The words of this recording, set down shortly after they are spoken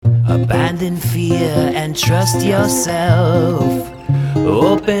Abandon fear and trust yourself.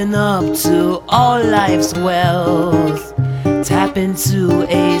 Open up to all life's wealth. Tap into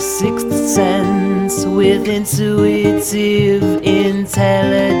a sixth sense with intuitive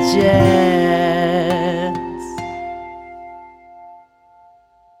intelligence.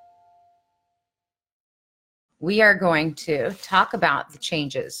 We are going to talk about the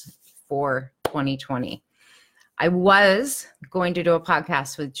changes for 2020. I was going to do a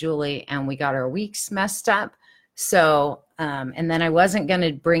podcast with Julie and we got our weeks messed up. So, and then I wasn't going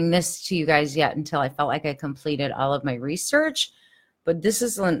to bring this to you guys yet until I felt like I completed all of my research. But this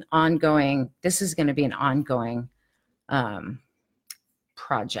is going to be an ongoing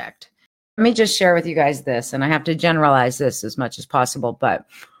project. Let me just share with you guys this, and I have to generalize this as much as possible, but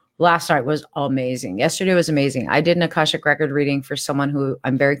last night was amazing. Yesterday was amazing. I did an Akashic record reading for someone who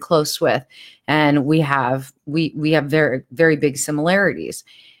I'm very close with, and we have very, very big similarities.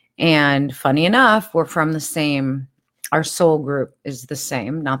 And funny enough, we're from the same, our soul group is the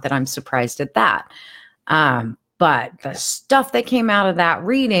same. Not that I'm surprised at that. But the stuff that came out of that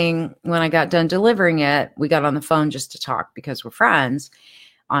reading, when I got done delivering it, we got on the phone just to talk because we're friends,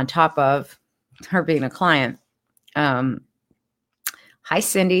 on top of her being a client. Hi,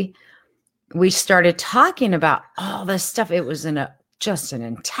 Cindy. We started talking about all this stuff. It was just an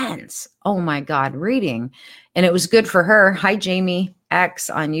intense, oh my God, reading. And it was good for her. Hi, Jamie X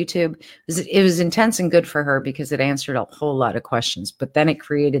on YouTube. It was intense and good for her because it answered a whole lot of questions. But then it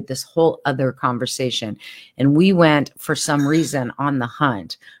created this whole other conversation. And we went, for some reason, on the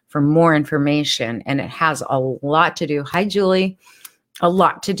hunt for more information. And it has a lot to do. Hi, Julie. A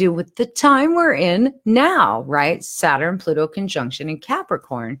lot to do with the time we're in now, right? Saturn, Pluto conjunction in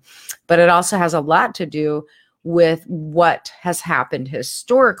Capricorn. But it also has a lot to do with what has happened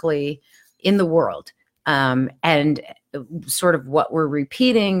historically in the world, and sort of what we're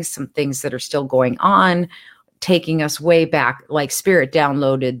repeating, some things that are still going on, taking us way back. Like Spirit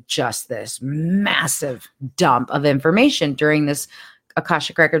downloaded just this massive dump of information during this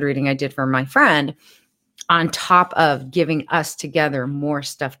Akashic record reading I did for my friend, on top of giving us together more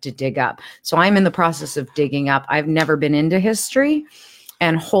stuff to dig up. So I'm in the process of digging up. I've never been into history,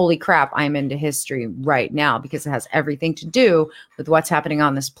 and holy crap, I'm into history right now because it has everything to do with what's happening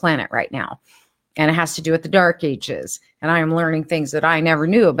on this planet right now. And it has to do with the Dark Ages. And I am learning things that I never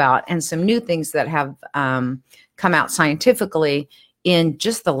knew about, and some new things that have come out scientifically in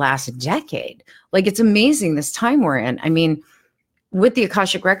just the last decade. Like, it's amazing this time we're in. I mean, with the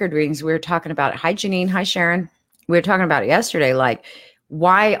Akashic record readings, we were talking about it. Hi, Janine. Hi, Sharon. We were talking about it yesterday. Like,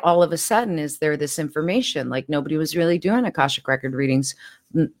 why all of a sudden is there this information? Like, nobody was really doing Akashic record readings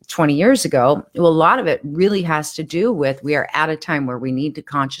 20 years ago. Well, a lot of it really has to do with, we are at a time where we need to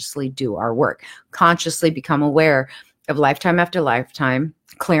consciously do our work, consciously become aware of lifetime after lifetime,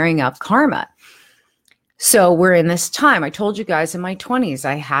 clearing up karma. So we're in this time. I told you guys in my 20s,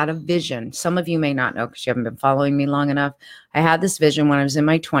 I had a vision. Some of you may not know because you haven't been following me long enough. I had this vision when I was in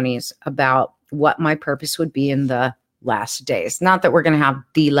my 20s about what my purpose would be in the last days. Not that we're going to have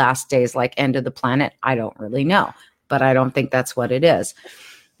the last days, like end of the planet. I don't really know, but I don't think that's what it is.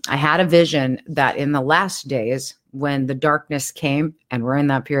 I had a vision that in the last days, when the darkness came, and we're in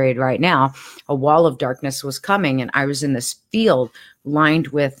that period right now, a wall of darkness was coming, and I was in this field lined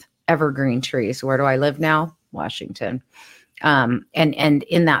with evergreen trees. Where do I live now? Washington. And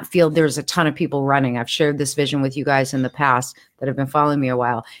in that field, there's a ton of people running. I've shared this vision with you guys in the past that have been following me a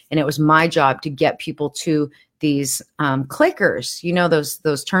while. And it was my job to get people to these clickers, you know,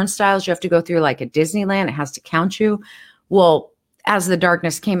 those turnstiles you have to go through, like at Disneyland. It has to count you. Well, as the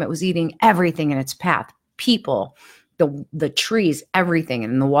darkness came, it was eating everything in its path. People, the trees, everything.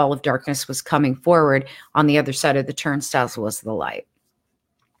 And the wall of darkness was coming forward. On the other side of the turnstiles was the light.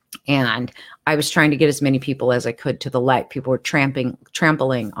 And I was trying to get as many people as I could to the light. People were trampling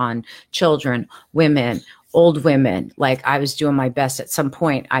on children, women, old women. Like, I was doing my best. At some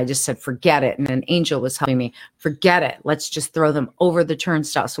point, I just said, forget it. And an angel was helping me. Forget it. Let's just throw them over the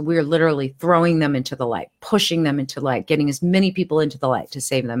turnstile. So we were literally throwing them into the light, pushing them into light, getting as many people into the light to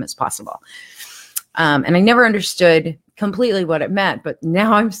save them as possible. And I never understood completely what it meant, but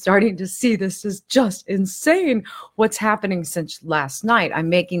now I'm starting to see this is just insane what's happening since last night. I'm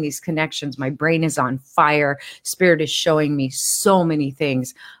making these connections. My brain is on fire. Spirit is showing me so many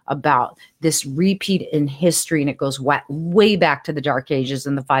things about this repeat in history, and it goes way back to the Dark Ages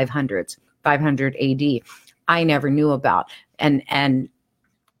in the 500s, 500 AD. I never knew about, and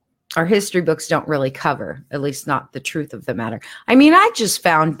our history books don't really cover, at least not the truth of the matter. I mean, I just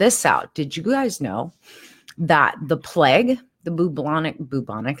found this out. Did you guys know that the plague, the bubonic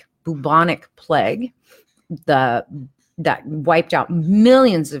plague, the that wiped out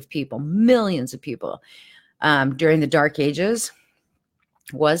millions of people during the Dark Ages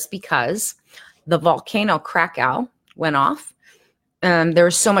was because the volcano Krakow went off. There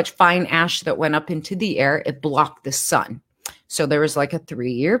was so much fine ash that went up into the air, it blocked the sun. So there was like a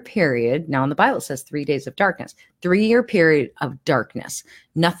 3-year period. Now in the Bible it says 3 days of darkness, 3-year period of darkness.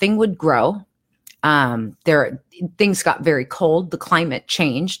 Nothing would grow. Things got very cold. The climate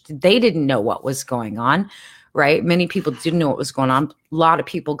changed. They didn't know what was going on, right? Many people didn't know what was going on. A lot of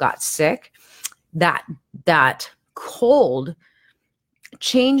people got sick. That cold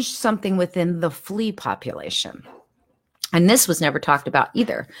changed something within the flea population. And this was never talked about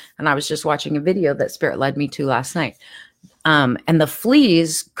either. And I was just watching a video that Spirit led me to last night. And the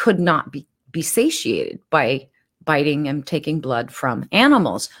fleas could not be satiated by biting and taking blood from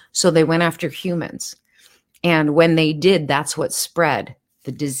animals. So they went after humans. And when they did, that's what spread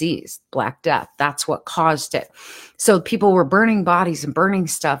the disease, Black Death. That's what caused it. So people were burning bodies and burning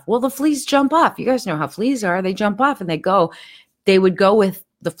stuff. Well, the fleas jump off. You guys know how fleas are. They jump off and they would go with,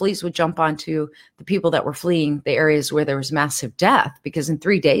 the fleas would jump onto the people that were fleeing the areas where there was massive death, because in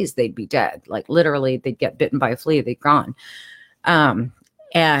 3 days they'd be dead. Like literally they'd get bitten by a flea, they'd gone.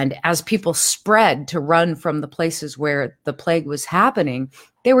 And as people spread to run from the places where the plague was happening,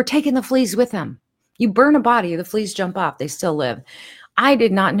 they were taking the fleas with them. You burn a body, the fleas jump off, they still live. I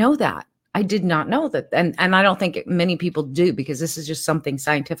did not know that. I did not know that. And I don't think many people do, because this is just something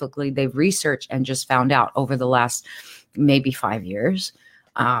scientifically they've researched and just found out over the last maybe 5 years.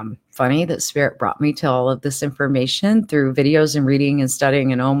 Funny that Spirit brought me to all of this information through videos and reading and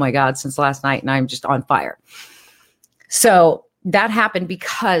studying. And oh my God, since last night, and I'm just on fire. So that happened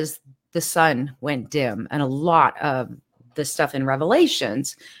because the sun went dim, and a lot of the stuff in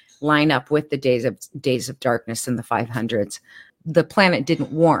Revelations line up with the days of darkness in the 500s. The planet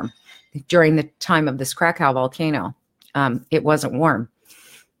didn't warm during the time of this Krakow volcano. It wasn't warm,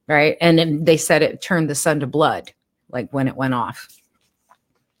 right? And then they said it turned the sun to blood, like when it went off.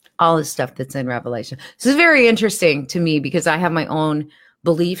 All this stuff that's in Revelation. This is very interesting to me, because I have my own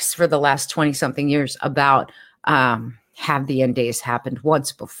beliefs for the last 20 something years about, have the end days happened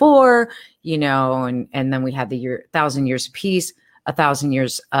once before, and then we had the 1,000 years of peace, 1,000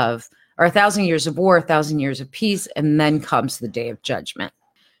 years of, or 1,000 years of war, 1,000 years of peace, and then comes the day of judgment.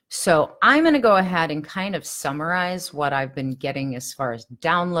 So I'm going to go ahead and kind of summarize what I've been getting as far as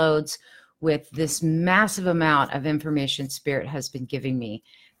downloads with this massive amount of information Spirit has been giving me,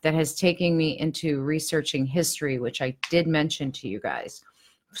 that has taken me into researching history, which I did mention to you guys.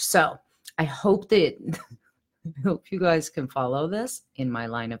 So I hope that I hope you guys can follow this in my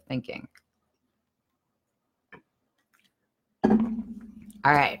line of thinking.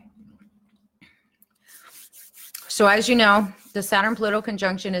 All right. So as you know, the Saturn-Pluto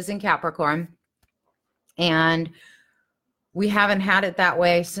conjunction is in Capricorn, and we haven't had it that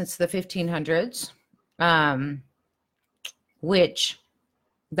way since the 1500s, which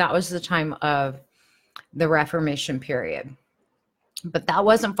that was the time of the Reformation period. But that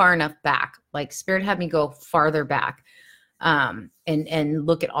wasn't far enough back. Like Spirit had me go farther back, and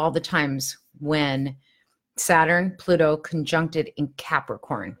look at all the times when Saturn, Pluto conjuncted in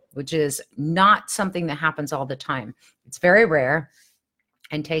Capricorn, which is not something that happens all the time. It's very rare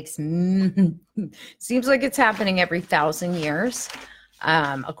and takes, seems like it's happening every 1,000 years,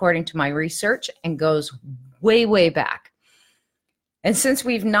 according to my research, and goes way, way back. And since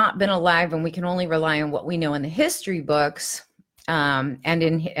we've not been alive and we can only rely on what we know in the history books,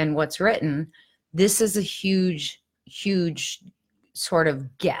 and what's written, this is a huge, huge sort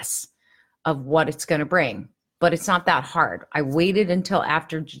of guess of what it's going to bring. But it's not that hard. I waited until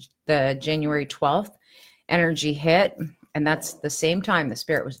after the January 12th energy hit, and that's the same time the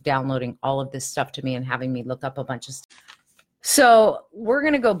Spirit was downloading all of this stuff to me and having me look up a bunch of stuff. So we're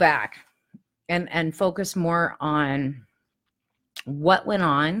going to go back and focus more on what went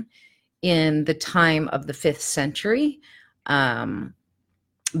on in the time of the 5th century,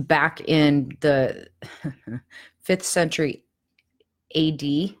 back in the 5th century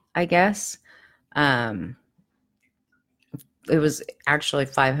AD, I guess. It was actually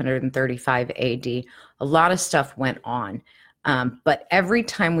 535 AD. A lot of stuff went on. But every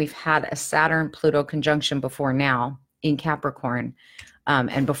time we've had a Saturn-Pluto conjunction before now in Capricorn,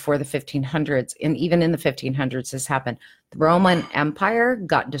 and before the 1500s, and even in the 1500s, this happened. The Roman Empire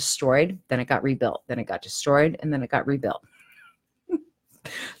got destroyed, then it got rebuilt, then it got destroyed, and then it got rebuilt.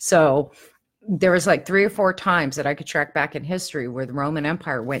 So there was like 3 or 4 times that I could track back in history where the Roman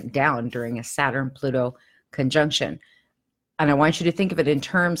Empire went down during a Saturn-Pluto conjunction. And I want you to think of it in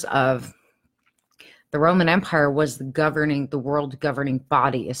terms of the Roman Empire was the world governing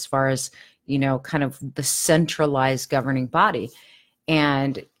body as far as, kind of the centralized governing body.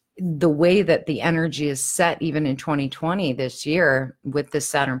 And the way that the energy is set, even in 2020, this year, with the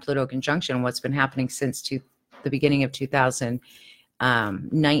Saturn-Pluto conjunction, what's been happening since the beginning of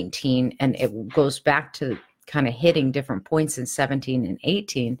 2019, and it goes back to kind of hitting different points in 17 and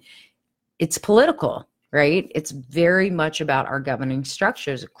 18, it's political, right? It's very much about our governing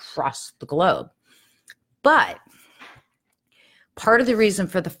structures across the globe. But part of the reason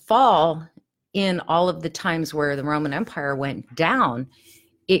for the fall in all of the times where the Roman Empire went down,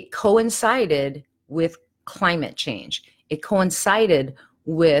 it coincided with climate change. It coincided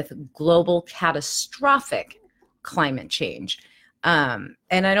with global catastrophic climate change. And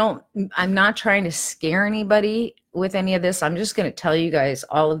I'm not trying to scare anybody with any of this. I'm just going to tell you guys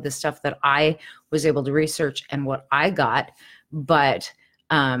all of the stuff that I was able to research and what I got. But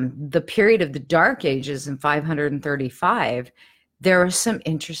the period of the Dark Ages in 535, there were some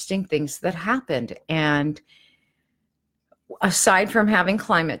interesting things that happened. And aside from having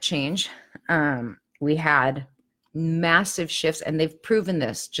climate change, we had massive shifts, and they've proven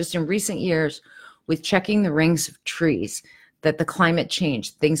this just in recent years with checking the rings of trees, that the climate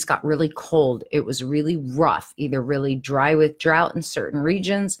changed. Things got really cold. It was really rough, either really dry with drought in certain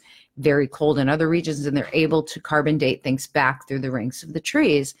regions, very cold in other regions, and they're able to carbon date things back through the rings of the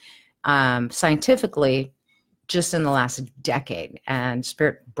trees scientifically just in the last decade. And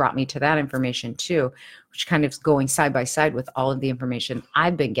Spirit brought me to that information too, which kind of is going side by side with all of the information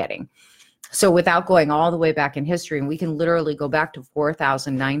I've been getting. So without going all the way back in history, and we can literally go back to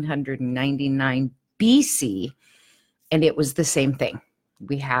 4,999 BC, and it was the same thing.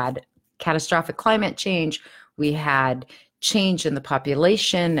 We had catastrophic climate change. We had change in the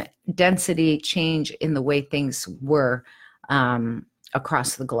population density, change in the way things were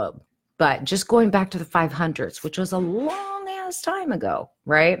across the globe. But just going back to the 500s, which was a long ass time ago,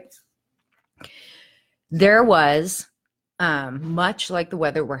 right? There was, much like the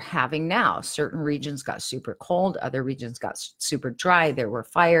weather we're having now, certain regions got super cold, other regions got super dry. There were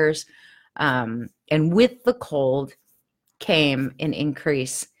fires. And with the cold came an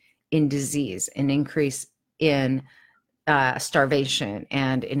increase in disease, an increase in starvation,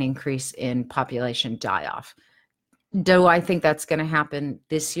 and an increase in population die-off. Do I think that's going to happen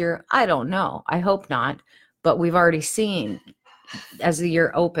this year? I don't know. I hope not. But we've already seen, as the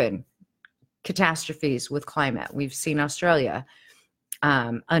year opened, catastrophes with climate. We've seen Australia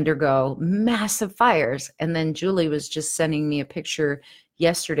undergo massive fires. And then Julie was just sending me a picture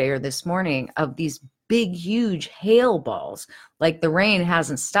yesterday or this morning of these big, huge hail balls. Like the rain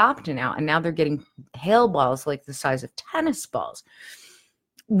hasn't stopped now, and now they're getting hail balls like the size of tennis balls,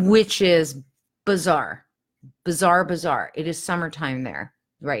 which is bizarre. Bizarre. It is summertime there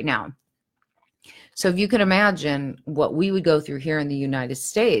right now. So if you can imagine what we would go through here in the United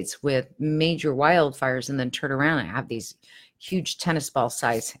States with major wildfires, and then turn around and have these huge tennis ball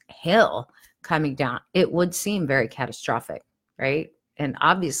size hail coming down, it would seem very catastrophic, right? And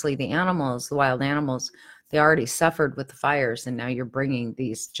obviously the animals, the wild animals, they already suffered with the fires, and now you're bringing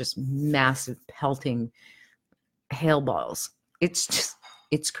these just massive pelting hail balls. It's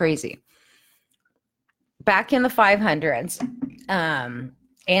crazy. Back in the 500s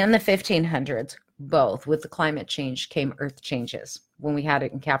and the 1500s, both with the climate change came earth changes when we had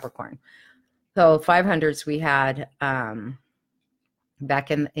it in Capricorn. So 500s, we had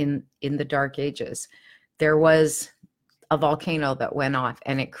back in the Dark Ages, there was a volcano that went off,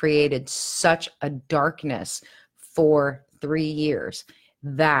 and it created such a darkness for 3 years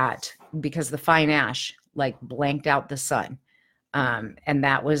that, because the fine ash like blanked out the sun, and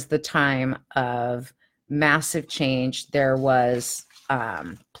that was the time of massive change. There was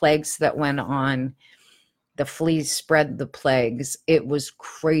plagues that went on. The fleas spread the plagues. It was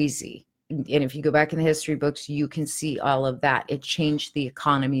crazy. And if you go back in the history books, you can see all of that. It changed the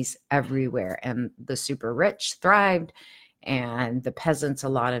economies everywhere, and the super rich thrived, and the peasants, a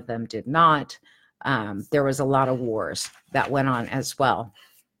lot of them did not. There was a lot of wars that went on as well.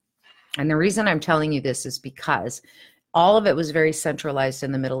 And the reason I'm telling you this is because all of it was very centralized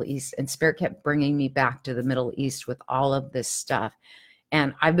in the Middle East, and Spirit kept bringing me back to the Middle East with all of this stuff.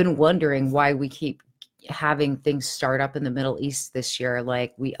 And I've been wondering why we keep having things start up in the Middle East this year.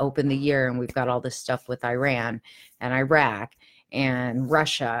 Like, we open the year and we've got all this stuff with Iran and Iraq and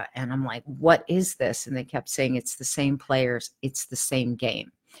Russia. And I'm like, what is this? And they kept saying, it's the same players. It's the same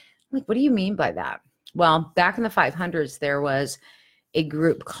game. I'm like, what do you mean by that? Well, back in the 500s, there was a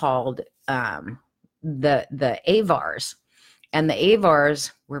group called the Avars, and the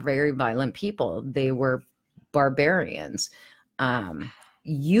Avars were very violent people. They were barbarians.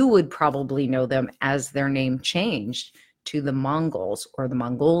 You would probably know them as their name changed to the Mongols or the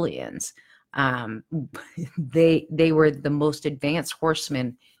Mongolians. Um, they were the most advanced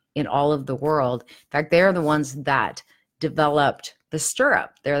horsemen in all of the world. In fact, they're the ones that developed the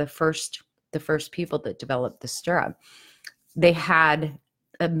stirrup. They're the first people that developed the stirrup. They had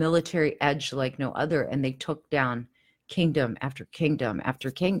a military edge like no other, and they took down kingdom after kingdom after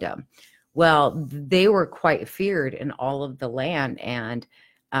kingdom. Well, they were quite feared in all of the land, and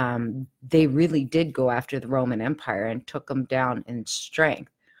they really did go after the Roman Empire and took them down in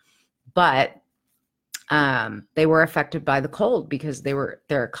strength. But they were affected by the cold because their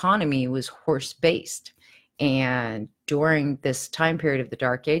economy was horse based. And during this time period of the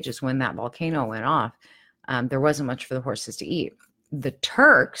Dark Ages, when that volcano went off, there wasn't much for the horses to eat. The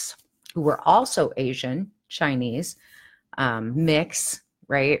Turks, who were also Asian, Chinese, mix,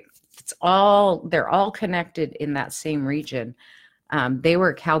 right? They're all connected in that same region. They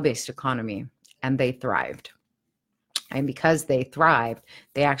were a cow-based economy, and they thrived. And because they thrived,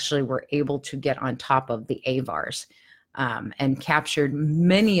 they actually were able to get on top of the Avars, and captured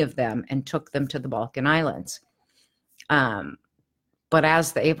many of them and took them to the Balkan Islands. But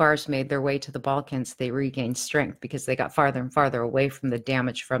as the Avars made their way to the Balkans, they regained strength because they got farther and farther away from the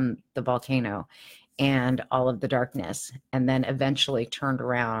damage from the volcano and all of the darkness, and then eventually turned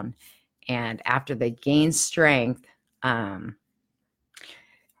around. And after they gained strength, at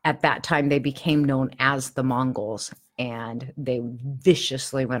that time, they became known as the Mongols, and they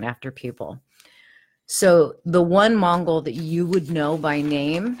viciously went after people. So the one Mongol that you would know by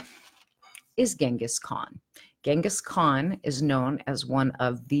name is Genghis Khan. Genghis Khan is known as one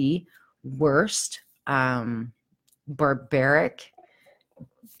of the worst barbaric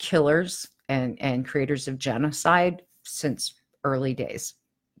killers and creators of genocide since early days.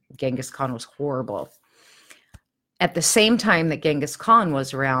 Genghis Khan was horrible. At the same time that Genghis Khan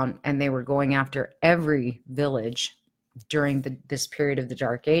was around and they were going after every village during this period of the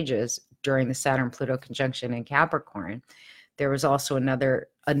Dark Ages, during the Saturn-Pluto conjunction in Capricorn, there was also another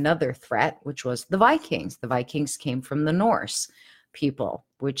threat, which was the Vikings. The Vikings came from the Norse people,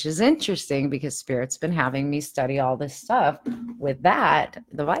 which is interesting because Spirit's been having me study all this stuff with that,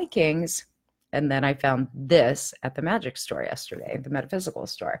 the Vikings. And then I found this at the magic store yesterday, the metaphysical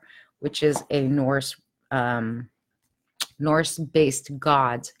store, which is a Norse-based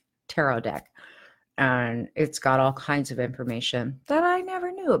gods tarot deck. And it's got all kinds of information that I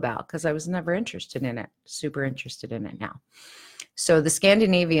never knew about because I was never interested in it. Super interested in it now. So the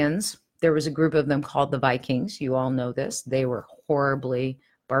Scandinavians, there was a group of them called the Vikings. You all know this. They were horribly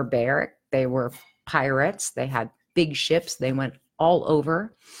barbaric. They were pirates. They had big ships. They went all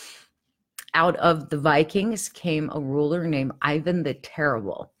over. Out of the Vikings came a ruler named Ivan the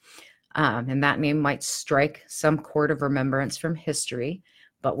Terrible. And that name might strike some chord of remembrance from history,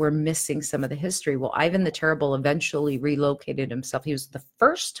 but we're missing some of the history. Well, Ivan the Terrible eventually relocated himself. He was the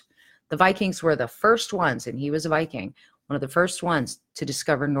Vikings were the first ones, and he was a Viking, one of the first ones to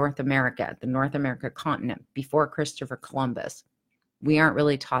discover North America, the North America continent, before Christopher Columbus. We aren't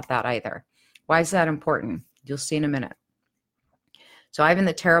really taught that either. Why is that important? You'll see in a minute. So Ivan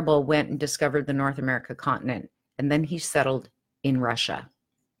the Terrible went and discovered the North America continent, and then he settled in Russia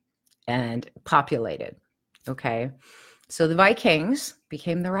and populated, okay? So the Vikings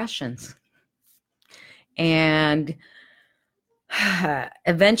became the Russians. And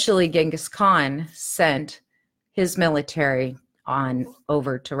eventually Genghis Khan sent his military on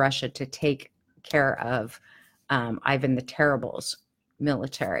over to Russia to take care of Ivan the Terrible's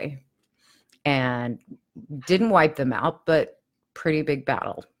military. And didn't wipe them out, but pretty big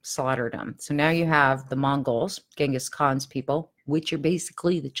battle, slaughtered them. So now you have the Mongols, Genghis Khan's people, which are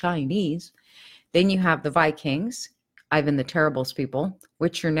basically the Chinese. Then you have the Vikings, Ivan the Terrible's people,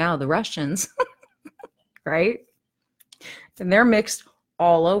 which are now the Russians, right? And they're mixed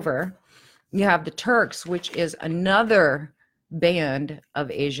all over. You have the Turks, which is another band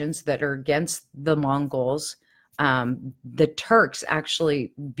of Asians that are against the Mongols. The Turks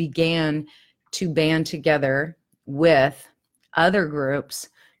actually began to band together with other groups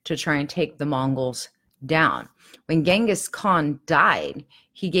to try and take the Mongols down. When Genghis Khan died,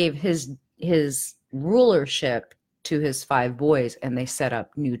 he gave his rulership to his 5 boys, and they set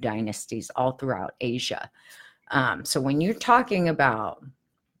up new dynasties all throughout Asia. So when you're talking about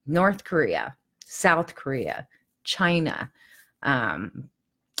North Korea, South Korea, China, and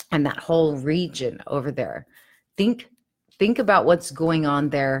that whole region over there, think about what's going on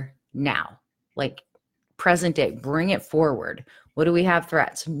there now, like present day, bring it forward. What do we have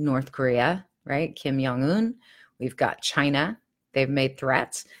threats? North Korea, right? Kim Jong-un. We've got China. They've made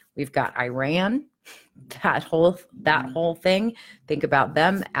threats. We've got Iran. that whole thing, think about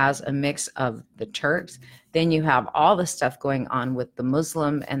them as a mix of the Turks. Then you have all the stuff going on with the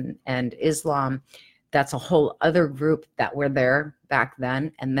Muslim and Islam. That's a whole other group that were there back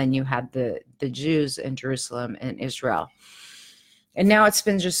then. And then you had the Jews in Jerusalem and Israel. And now it's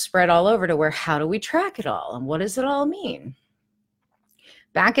been just spread all over to where, how do we track it all? And what does it all mean?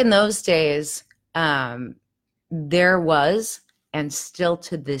 Back in those days, there was, and still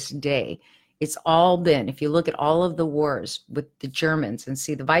to this day, it's all been, if you look at all of the wars with the Germans, and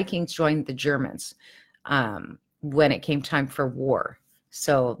see the Vikings joined the Germans when it came time for war.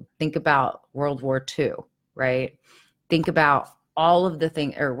 So think about World War II, right? Think about all of the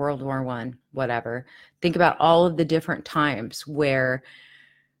things, or World War I, whatever. Think about all of the different times where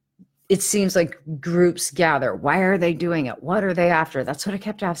it seems like groups gather. Why are they doing it? What are they after? That's what I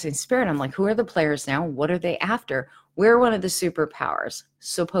kept asking Spirit. I'm like, who are the players now? What are they after? We're one of the superpowers,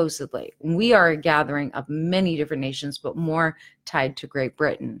 supposedly. We are a gathering of many different nations, but more tied to Great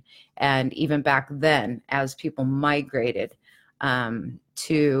Britain. And even back then, as people migrated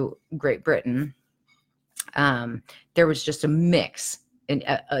to Great Britain, there was just a mix,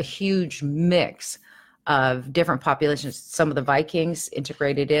 a huge mix of different populations. Some of the Vikings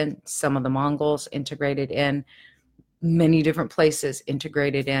integrated in, some of the Mongols integrated in, many different places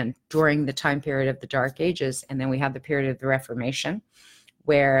integrated in during the time period of the Dark Ages. And then we had the period of the Reformation,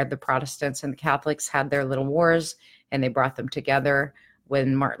 where the Protestants and the Catholics had their little wars, and they brought them together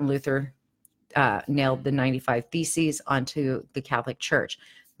when Martin Luther nailed the 95 Theses onto the Catholic Church.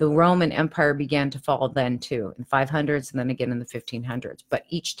 The Roman Empire began to fall then too, in the 500s and then again in the 1500s. But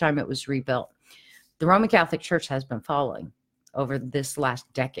each time it was rebuilt. The Roman Catholic Church has been falling over this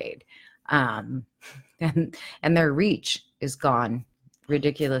last decade. And their reach is gone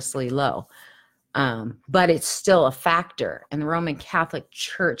ridiculously low. But it's still a factor. And the Roman Catholic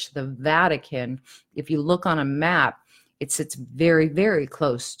Church, the Vatican, if you look on a map, it sits very, very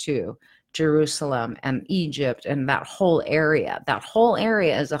close to Jerusalem and Egypt and that whole area. That whole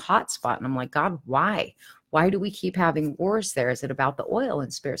area is a hot spot. And I'm like, God, why? Why do we keep having wars there? Is it about the oil?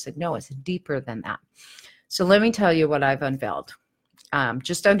 And Spirit said, no, it's deeper than that. So let me tell you what I've unveiled.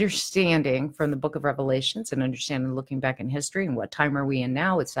 Just understanding from the book of Revelations and understanding looking back in history and what time are we in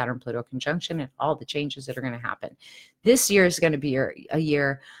now with Saturn-Pluto conjunction and all the changes that are going to happen. This year is going to be a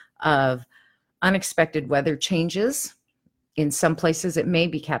year of unexpected weather changes. In some places, it may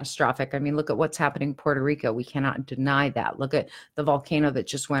be catastrophic. I mean, look at what's happening in Puerto Rico. We cannot deny that. Look at the volcano that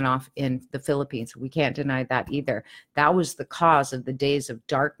just went off in the Philippines. We can't deny that either. That was the cause of the days of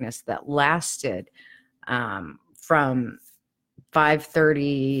darkness that lasted from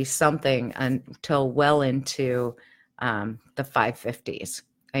 5:30 something until well into the 550s.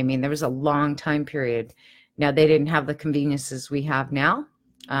 I mean, there was a long time period. Now, they didn't have the conveniences we have now.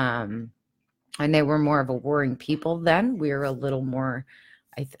 And they were more of a warring people then. We are a little more,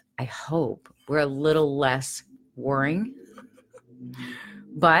 I hope, we're a little less warring.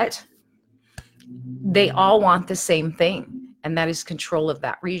 But they all want the same thing, and that is control of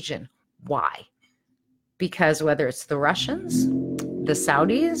that region. Why? Because whether it's the Russians, the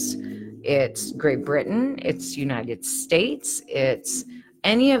Saudis, it's Great Britain, it's United States, it's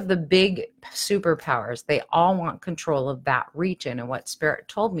any of the big superpowers, they all want control of that region. And what Spirit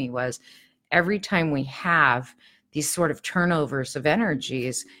told me was, every time we have these sort of turnovers of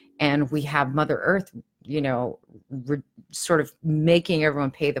energies and we have Mother Earth, sort of making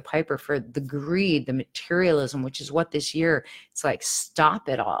everyone pay the piper for the greed, the materialism, which is what this year, it's like, stop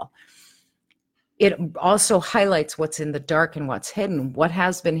it all. It also highlights what's in the dark and what's hidden. What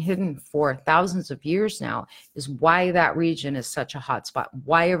has been hidden for thousands of years now is why that region is such a hot spot,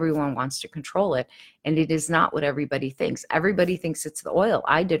 why everyone wants to control it. And it is not what everybody thinks. Everybody thinks it's the oil.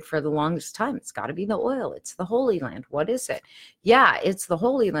 I did for the longest time. It's got to be the oil. It's the Holy Land. What is it? Yeah, it's the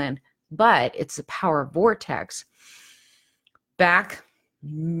Holy Land, but it's a power vortex. Back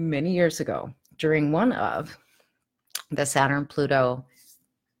many years ago, during one of the Saturn-Pluto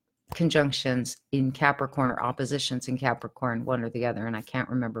conjunctions in Capricorn, or oppositions in Capricorn, one or the other, and I can't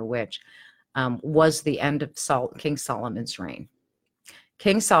remember which, was the end of King Solomon's reign.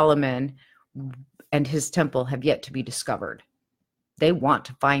 King Solomon and his temple have yet to be discovered. They want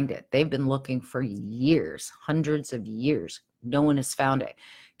to find it. They've been looking for years, hundreds of years. No one has found it.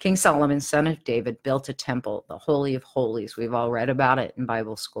 King Solomon, son of David, built a temple, the Holy of Holies. We've all read about it in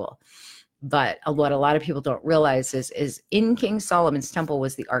Bible school. But what a lot of people don't realize is in King Solomon's temple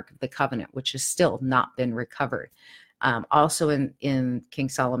was the Ark of the Covenant, which has still not been recovered. Also in King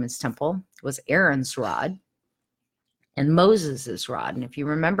Solomon's temple was Aaron's rod and Moses's rod. And if you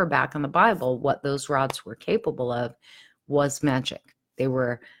remember back in the Bible, what those rods were capable of was magic. They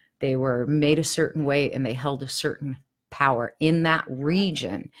were They were made a certain way and they held a certain power. In that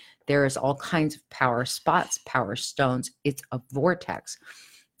region, there is all kinds of power spots, power stones. It's a vortex.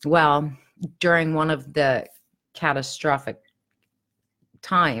 Well, during one of the catastrophic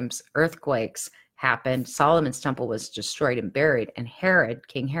times, earthquakes happened. Solomon's temple was destroyed and buried, and Herod,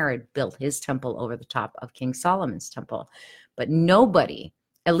 King Herod, built his temple over the top of King Solomon's temple. But nobody,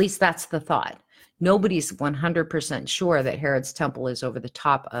 at least that's the thought, nobody's 100% sure that Herod's temple is over the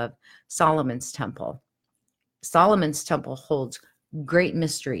top of Solomon's temple. Solomon's temple holds great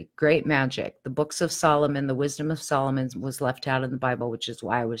mystery, great magic. The books of Solomon, the wisdom of Solomon was left out in the Bible, which is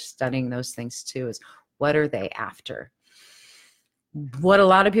why I was studying those things too, is what are they after? What a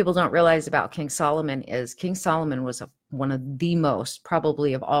lot of people don't realize about King Solomon is King Solomon was one of the most,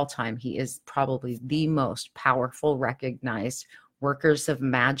 probably of all time, he is probably the most powerful, recognized workers of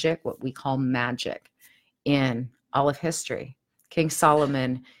magic, what we call magic, in all of history. King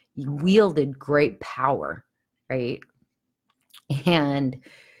Solomon wielded great power, right? And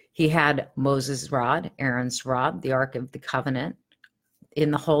he had Moses' rod, Aaron's rod, the Ark of the Covenant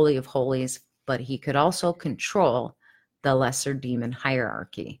in the Holy of Holies, but he could also control the lesser demon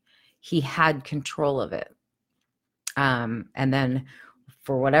hierarchy. He had control of it. And then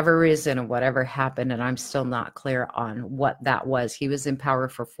for whatever reason and whatever happened, and I'm still not clear on what that was, he was in power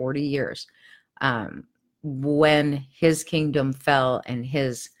for 40 years. When his kingdom fell and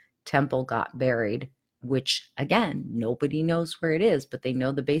his temple got buried, which again, nobody knows where it is, but they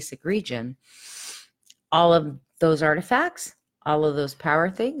know the basic region, all of those artifacts, all of those power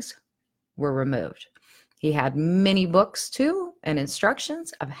things were removed. He had many books too and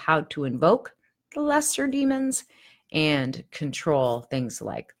instructions of how to invoke the lesser demons and control things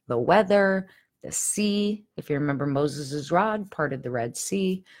like the weather, the sea. If you remember, Moses's rod parted the Red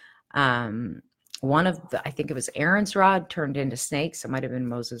Sea. One of the, I think it was Aaron's rod turned into snakes. It might have been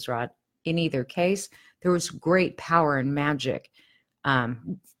Moses' rod. In either case, there was great power and magic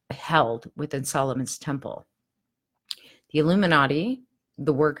held within Solomon's temple. The Illuminati,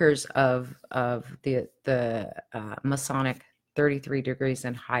 the workers of the Masonic 33 degrees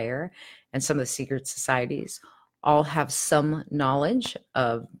and higher, and some of the secret societies all have some knowledge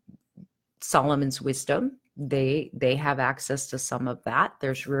of Solomon's wisdom. They have access to some of that.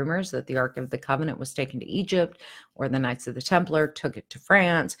 There's rumors that the Ark of the Covenant was taken to Egypt, or the Knights of the Templar took it to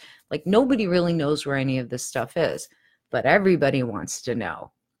France. Like, nobody really knows where any of this stuff is, but everybody wants to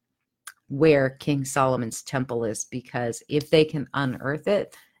know where King Solomon's temple is, because if they can unearth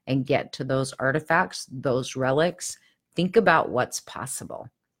it and get to those artifacts, those relics, think about what's possible.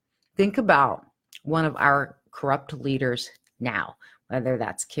 Think about one of our corrupt leaders now, whether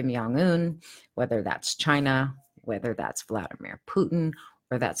that's Kim Jong-un, whether that's China, whether that's Vladimir Putin,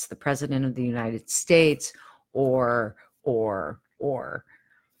 or that's the president of the United States, or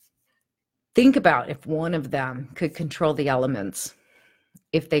think about if one of them could control the elements,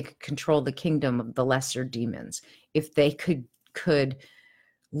 if they could control the kingdom of the lesser demons, if they could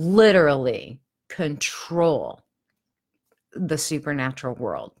literally control the supernatural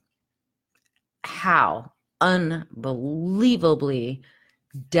world, how unbelievably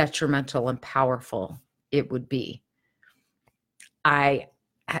detrimental and powerful it would be. I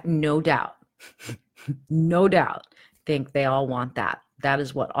no doubt think they all want that. That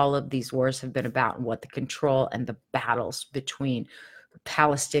is what all of these wars have been about, and what the control and the battles between the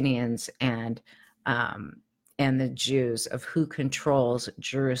Palestinians and the Jews, of who controls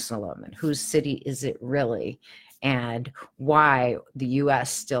Jerusalem and whose city is it really, and why the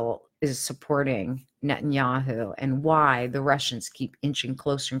U.S. still is supporting Netanyahu, and why the Russians keep inching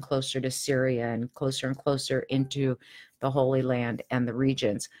closer and closer to Syria and closer into the Holy Land and the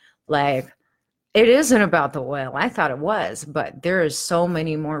regions. Like, it isn't about the oil. I thought it was, but there is so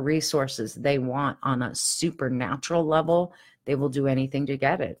many more resources they want on a supernatural level. They will do anything to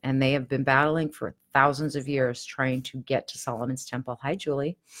get it. And they have been battling for thousands of years trying to get to Solomon's temple. Hi,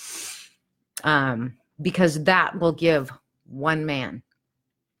 Julie. Because that will give one man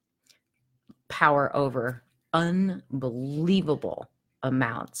power over unbelievable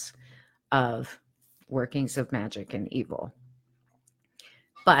amounts of workings of magic and evil.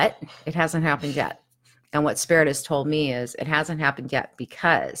 But it hasn't happened yet. And what Spirit has told me is it hasn't happened yet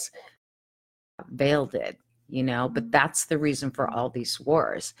because Baal did, but that's the reason for all these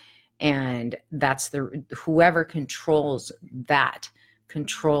wars. And that's whoever controls that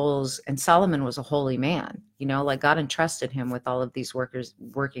controls, and Solomon was a holy man, like God entrusted him with all of these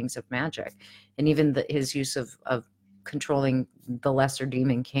workings of magic, and even his use of controlling the lesser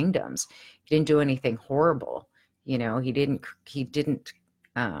demon kingdoms. He didn't do anything horrible, he didn't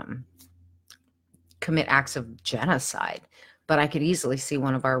commit acts of genocide, but I could easily see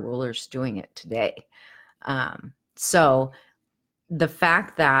one of our rulers doing it today. So the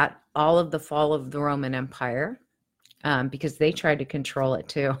fact that all of the fall of the Roman Empire, because they tried to control it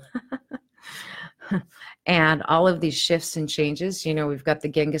too, and all of these shifts and changes, we've got the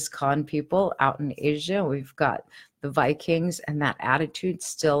Genghis Khan people out in Asia, we've got the Vikings and that attitude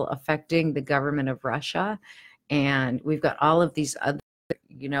still affecting the government of Russia, and we've got all of these other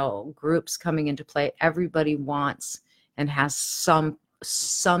groups coming into play. Everybody wants and has some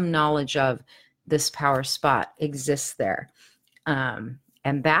knowledge of this power spot exists there,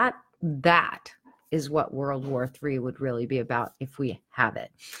 and that is what World War III would really be about if we have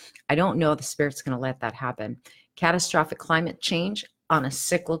it. I don't know the Spirit's going to let that happen. Catastrophic climate change on a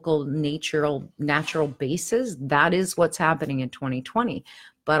cyclical natural basis, that is what's happening in 2020.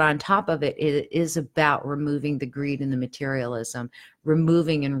 But on top of it, it is about removing the greed and the materialism,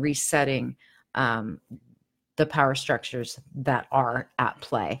 removing and resetting the power structures that are at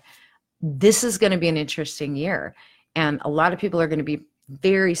play. This is going to be an interesting year. And a lot of people are going to be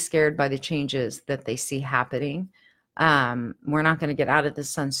very scared by the changes that they see happening. We're not going to get out of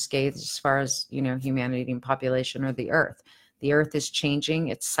this unscathed as far as, humanity and population or the earth. The earth is changing,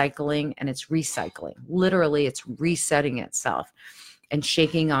 it's cycling, and it's recycling. Literally, it's resetting itself and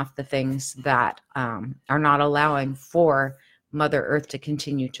shaking off the things that are not allowing for Mother Earth to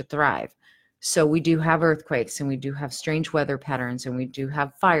continue to thrive. So we do have earthquakes, and we do have strange weather patterns, and we do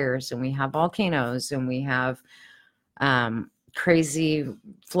have fires, and we have volcanoes, and we have crazy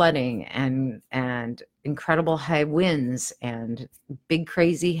flooding and incredible high winds and big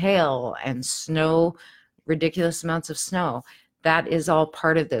crazy hail and snow, ridiculous amounts of snow. That is all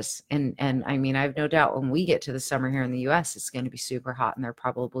part of this. And I mean, I have no doubt when we get to the summer here in the US, it's going to be super hot, and there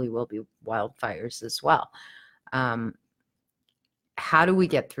probably will be wildfires as well. How do we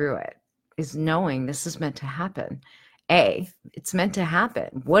get through it? Is knowing this is meant to happen. It's meant to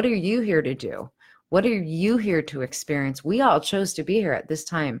happen. What are you here to do? What are you here to experience? We all chose to be here at this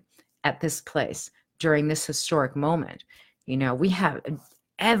time, at this place, during this historic moment. We have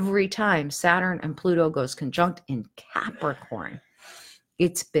every time Saturn and Pluto goes conjunct in Capricorn,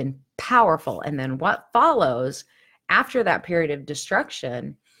 it's been powerful. And then what follows after that period of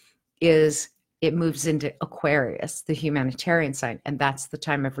destruction is it moves into Aquarius, the humanitarian sign, and that's the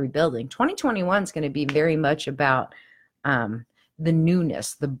time of rebuilding. 2021 is going to be very much about the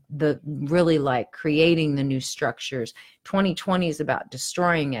newness, the really like creating the new structures. 2020 is about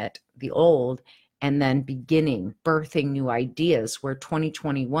destroying the old, and then birthing new ideas, where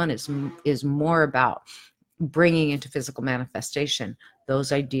 2021 is more about bringing into physical manifestation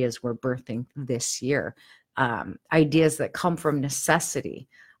those ideas we're birthing this year. Ideas that come from necessity,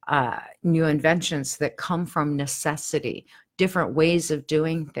 new inventions that come from necessity, different ways of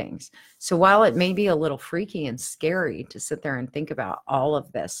doing things. So while it may be a little freaky and scary to sit there and think about all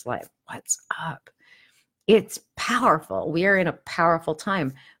of this, like, what's up? It's powerful. We are in a powerful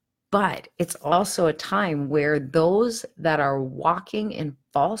time, but it's also a time where those that are walking in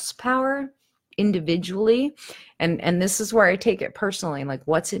false power individually, and this is where I take it personally, like,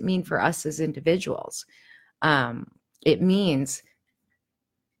 what's it mean for us as individuals? It means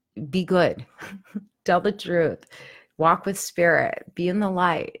be good, tell the truth, walk with spirit, be in the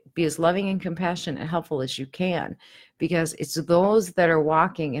light, be as loving and compassionate and helpful as you can, because it's those that are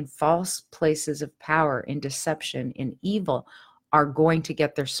walking in false places of power, in deception, in evil, are going to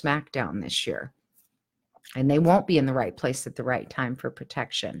get their smackdown this year. And they won't be in the right place at the right time for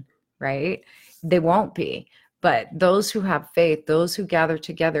protection, right? They won't be. But those who have faith, those who gather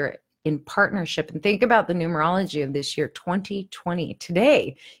together in partnership, and think about the numerology of this year, 2020.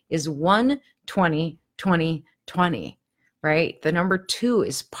 Today is 1/20/2020, right? The number 2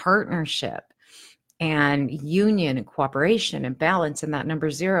 is partnership and union and cooperation and balance. And that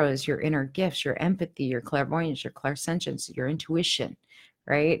number 0 is your inner gifts, your empathy, your clairvoyance, your clairsentience, your intuition,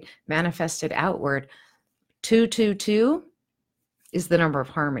 right? Manifested outward. 222 is the number of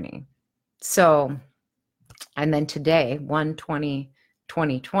harmony. So, and then today,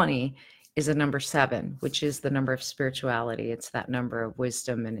 1/20/2020 is a number 7, which is the number of spirituality. It's that number of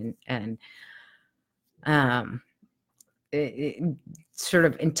wisdom and sort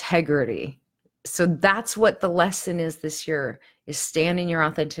of integrity. So that's what the lesson is this year, is stand in your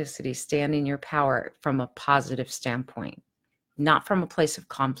authenticity, stand in your power from a positive standpoint, not from a place of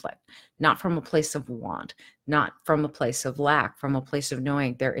conflict, not from a place of want, not from a place of lack, from a place of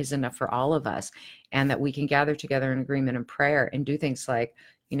knowing there is enough for all of us, and that we can gather together in agreement and prayer and do things like,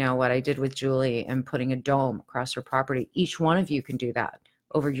 what I did with Julie and putting a dome across her property. Each one of you can do that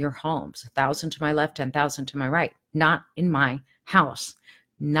over your homes, 1,000 to my left, 10,000 to my right, not in my house,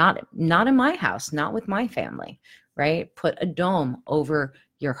 not in my house, not with my family, right? Put a dome over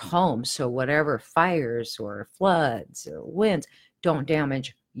your home so whatever fires or floods or winds don't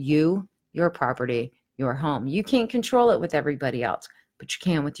damage you, your property, your home. You can't control it with everybody else, but you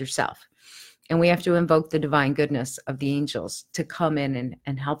can with yourself. And we have to invoke the divine goodness of the angels to come in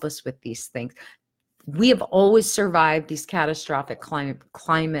and help us with these things. We have always survived these catastrophic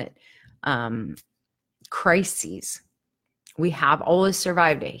climate crises. We have always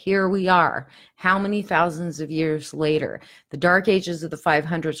survived it. Here we are, how many thousands of years later? The dark ages of the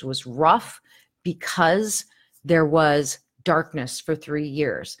 500s was rough because there was darkness for 3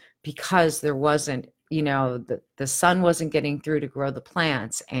 years, because there wasn't, the sun wasn't getting through to grow the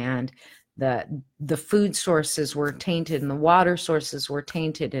plants, and the food sources were tainted and the water sources were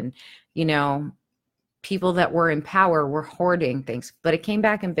tainted, and people that were in power were hoarding things, but it came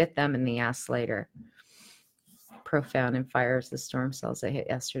back and bit them in the ass later. Profound and fires the storm cells that hit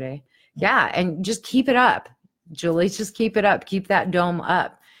yesterday. Yeah, and just keep it up, Julie. Just keep it up. Keep that dome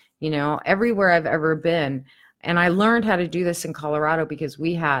up. Everywhere I've ever been, and I learned how to do this in Colorado because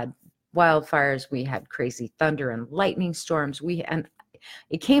we had wildfires, we had crazy thunder and lightning storms. And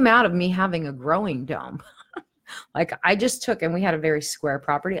it came out of me having a growing dome. Like I just took, and we had a very square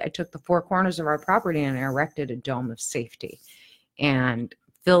property. I took the 4 corners of our property and I erected a dome of safety and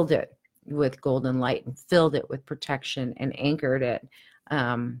filled it with golden light and filled it with protection and anchored it.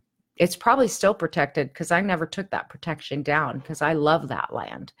 It's probably still protected because I never took that protection down because I love that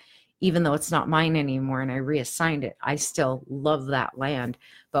land. Even though it's not mine anymore and I reassigned it, I still love that land.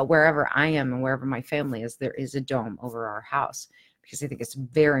 But wherever I am and wherever my family is, there is a dome over our house, because I think it's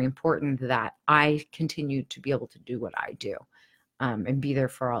very important that I continue to be able to do what I do and be there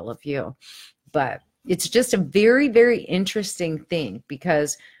for all of you. But it's just a very, very interesting thing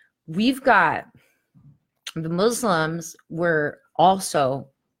because we've got the Muslims were also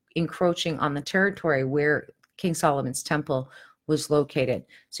encroaching on the territory where King Solomon's temple was located.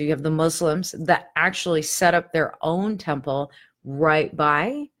 So you have the Muslims that actually set up their own temple right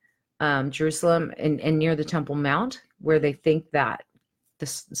by Jerusalem and near the Temple Mount, where they think that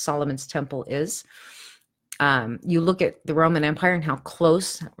Solomon's temple is. You look at the Roman Empire and how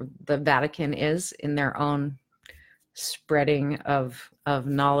close the Vatican is in their own spreading of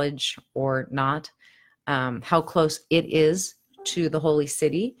knowledge or not, how close it is to the holy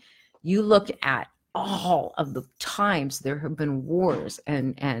city. You look at all of the times there have been wars,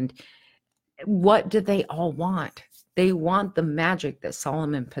 and what do they all want? They want the magic that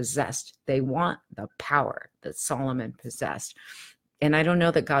Solomon possessed. They want the power that Solomon possessed. And I don't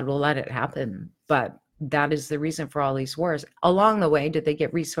know that God will let it happen, but that is the reason for all these wars. Along the way, did they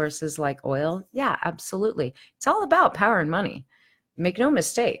get resources like oil? Yeah, absolutely. It's all about power and money. Make no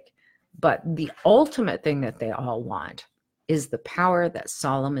mistake. But the ultimate thing that they all want is the power that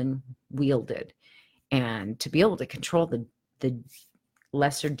Solomon wielded. And to be able to control the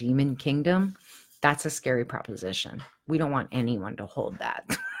lesser demon kingdom, that's a scary proposition. We don't want anyone to hold that.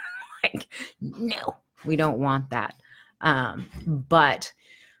 No, we don't want that. But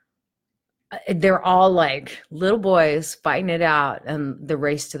they're all like little boys fighting it out and the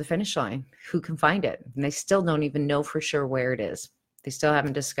race to the finish line. Who can find it? And they still don't even know for sure where it is. They still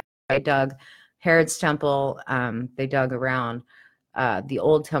haven't discovered. They dug Herod's temple. They dug around the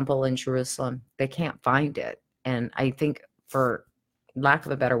old temple in Jerusalem. They can't find it. And I think, for lack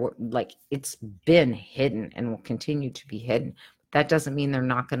of a better word, like, it's been hidden and will continue to be hidden. That doesn't mean they're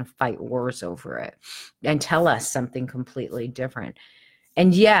not going to fight wars over it and tell us something completely different.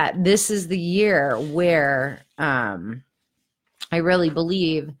 And yet, this is the year where I really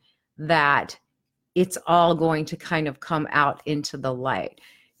believe that it's all going to kind of come out into the light.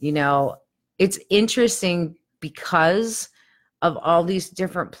 It's interesting because of all these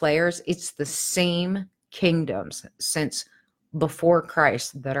different players. It's the same kingdoms since before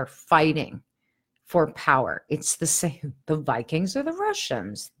Christ that are fighting for power. It's the same. The Vikings are the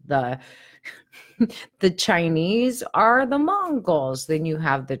Russians. The Chinese are the Mongols. Then you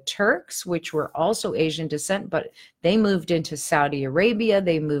have the Turks, which were also Asian descent, but they moved into Saudi Arabia.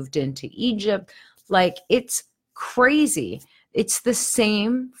 They moved into Egypt. Like, it's crazy. It's the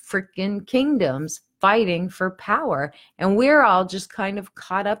same freaking kingdoms fighting for power. And we're all just kind of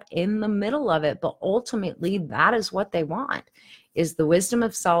caught up in the middle of it. But ultimately, that is what they want, is the wisdom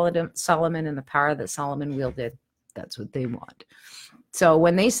of Solomon and the power that Solomon wielded. That's what they want. So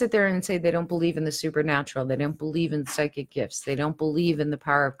when they sit there and say they don't believe in the supernatural, they don't believe in psychic gifts, they don't believe in the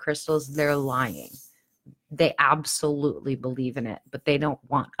power of crystals, they're lying. They absolutely believe in it, but they don't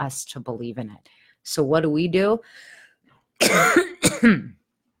want us to believe in it. So what do?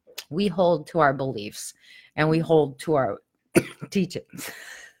 We hold to our beliefs and we hold to our teachings.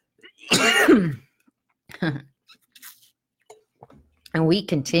 And we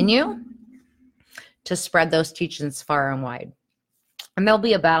continue to spread those teachings far and wide. And there'll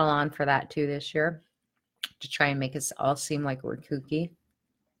be a battle on for that too this year to try and make us all seem like we're kooky.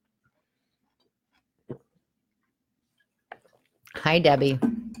 Hi, Debbie.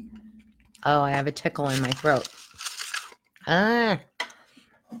 Oh, I have a tickle in my throat. I'm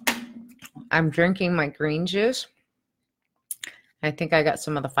drinking my green juice. I think I got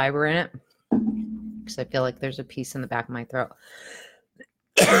some of the fiber in it because I feel like there's a piece in the back of my throat.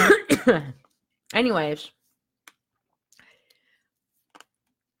 Anyways,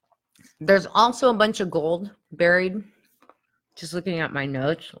 there's also a bunch of gold buried. Just looking at my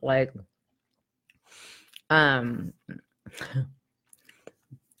notes, like, when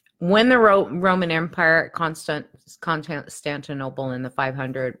the Roman Empire at Constantinople in the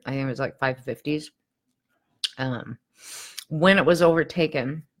 500, I think it was like 550s, when it was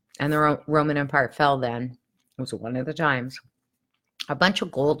overtaken and the Roman Empire fell, then it was one of the times a bunch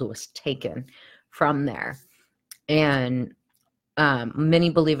of gold was taken from there, and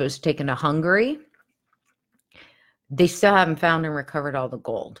many believe it was taken to Hungary. They still haven't found and recovered all the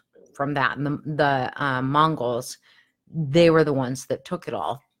gold from that. And the Mongols, they were the ones that took it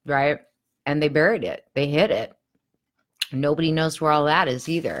all, right? And they buried it. They hid it. Nobody knows where all that is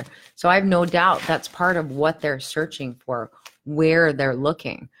either. So I have no doubt that's part of what they're searching for, where they're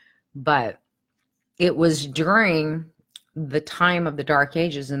looking. But it was during the time of the Dark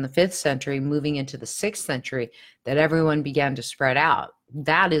Ages in the 5th century, moving into the 6th century, that everyone began to spread out.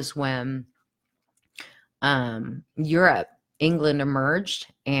 That is when Europe, England emerged,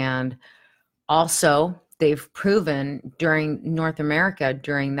 and also they've proven during North America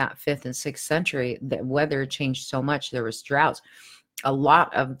during that 5th and 6th century that weather changed so much. There was droughts. A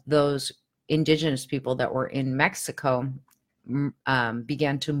lot of those indigenous people that were in Mexico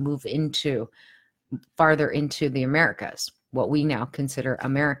began to move farther into the Americas, what we now consider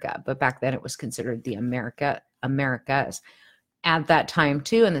America, but back then it was considered the Americas. At that time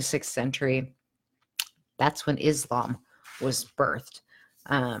too, in the 6th century, that's when Islam was birthed.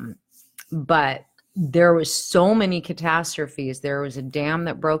 But there was so many catastrophes. There was a dam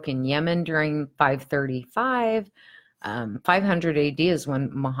that broke in Yemen during 535. 500 AD is when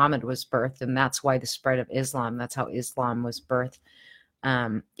Muhammad was birthed, and that's why the spread of Islam, that's how Islam was birthed.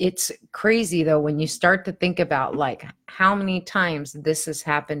 It's crazy though when you start to think about like how many times this has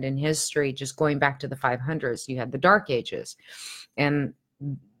happened in history. Just going back to the 500s, you had the Dark Ages, and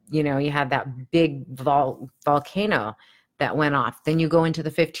you had that big volcano that went off. Then you go into the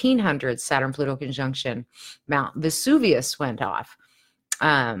 1500s, Saturn-Pluto conjunction, Mount Vesuvius went off,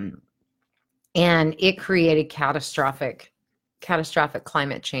 and it created catastrophic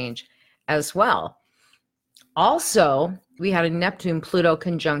climate change as well. Also, we had a Neptune-Pluto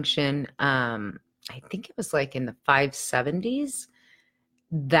conjunction, I think it was like in the 570s,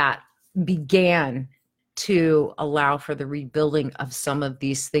 that began to allow for the rebuilding of some of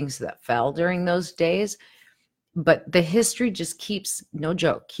these things that fell during those days. But the history just keeps, no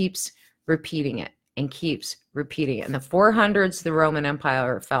joke, keeps repeating it and keeps repeating it. In the 400s, the Roman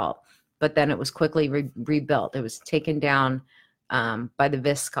Empire fell, but then it was quickly rebuilt. It was taken down by the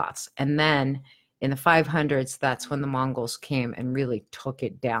Visigoths. And then in the 500s, that's when the Mongols came and really took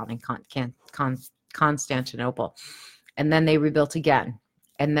it down in Constantinople. And then they rebuilt again.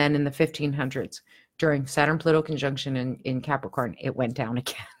 And then in the 1500s, during Saturn-Pluto conjunction in Capricorn, it went down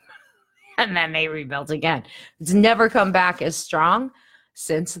again. And then they rebuilt again. It's never come back as strong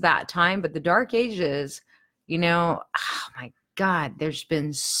since that time. But the Dark Ages, oh my God, there's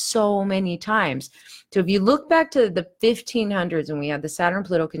been so many times. So if you look back to the 1500s, and we had the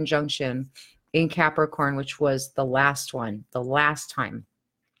Saturn-Pluto conjunction in Capricorn, which was the last time,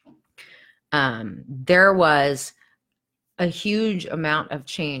 there was a huge amount of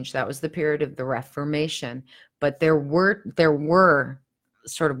change. That was the period of the Reformation. But there were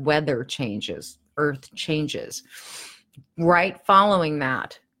sort of weather changes, earth changes. Right following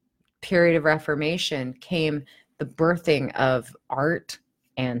that period of Reformation came the birthing of art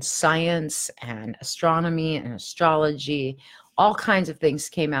and science and astronomy and astrology. All kinds of things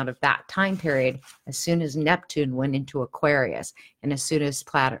came out of that time period as soon as Neptune went into Aquarius, and as soon as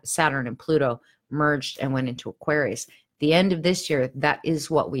Saturn and Pluto merged and went into Aquarius. The end of this year, that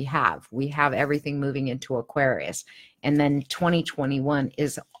is what we have. We have everything moving into Aquarius. And then 2021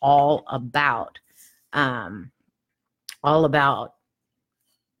 is all about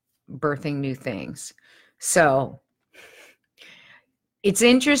birthing new things. So it's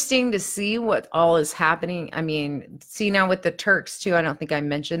interesting to see what all is happening. I mean, see now with the Turks too, I don't think I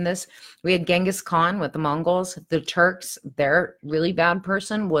mentioned this. We had Genghis Khan with the Mongols. The Turks, their really bad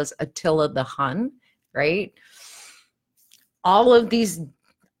person was Attila the Hun, right? all of these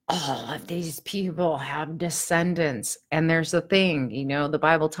people have descendants. And there's a thing, the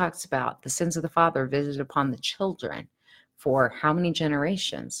Bible talks about the sins of the father visited upon the children for how many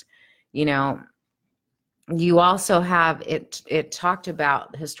generations. You also have it talked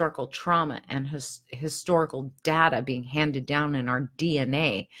about historical trauma and historical data being handed down in our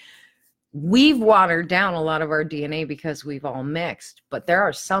DNA. We've watered down a lot of our DNA because we've all mixed, but there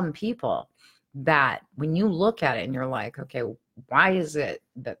are some people that when you look at it and you're like, okay, why is it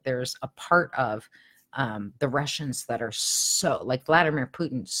that there's a part of the Russians that are so, like Vladimir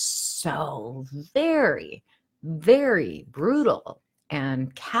Putin, so very, very brutal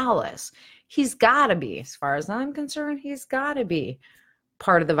and callous? He's got to be, as far as I'm concerned, he's got to be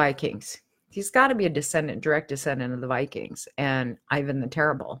part of the Vikings. He's got to be a direct descendant of the Vikings and Ivan the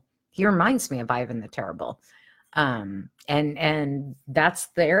Terrible. He reminds me of Ivan the Terrible. And that's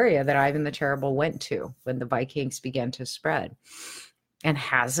the area that Ivan the Terrible went to when the Vikings began to spread, and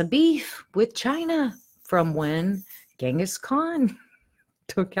has a beef with China from when Genghis Khan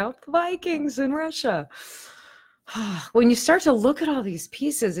took out the Vikings in Russia. When you start to look at all these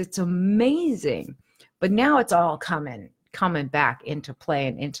pieces, it's amazing. But now it's all coming back into play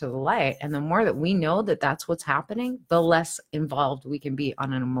and into the light. And the more that we know that that's what's happening, the less involved we can be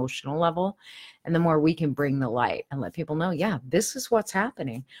on an emotional level. And the more we can bring the light and let people know, yeah, this is what's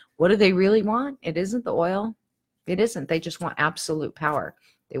happening. What do they really want? It isn't the oil. It isn't. They just want absolute power.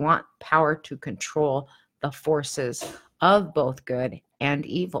 They want power to control the forces of both good and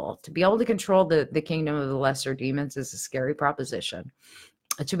evil. To be able to control the kingdom of the lesser demons is a scary proposition.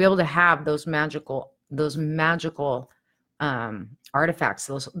 To be able to have those magical artifacts,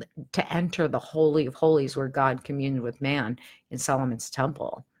 to enter the Holy of Holies where God communed with man in Solomon's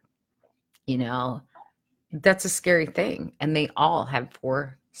temple, that's a scary thing. And they all have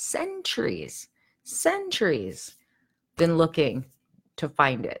for centuries been looking to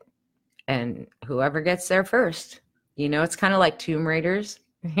find it. And whoever gets there first, it's kind of like Tomb Raiders,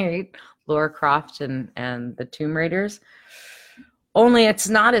 right? Lara Croft and the Tomb Raiders. Only it's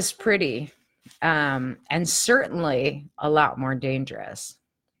not as pretty, and certainly a lot more dangerous.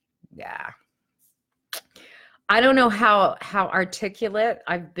 Yeah. I don't know how articulate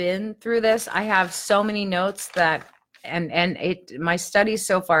I've been through this. I have so many notes that, my studies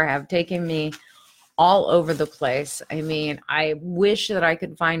so far have taken me all over the place. I mean, I wish that I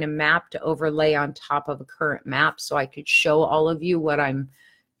could find a map to overlay on top of a current map so I could show all of you what I'm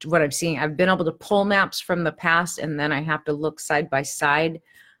seeing. I've been able to pull maps from the past, and then I have to look side by side.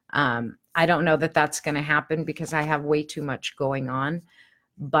 I don't know that that's going to happen because I have way too much going on.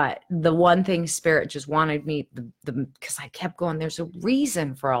 But the one thing Spirit just wanted me, because I kept going, there's a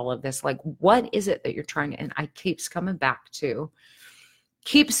reason for all of this. Like, what is it that you're trying to, and I keeps coming back to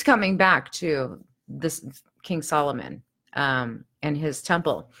this King Solomon and his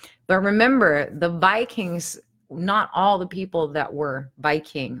temple. But remember, the Vikings, not all the people that were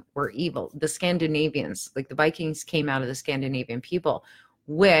Viking were evil. The Scandinavians, like the Vikings came out of the Scandinavian people,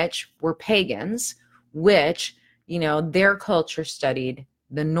 which were pagans, which, their culture studied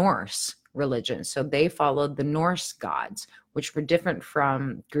the Norse religion. So they followed the Norse gods, which were different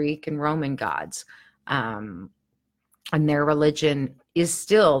from Greek and Roman gods. And their religion is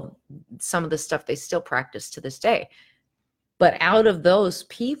still some of the stuff they still practice to this day. But out of those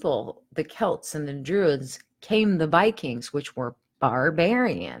people, the Celts and the Druids, came the Vikings, which were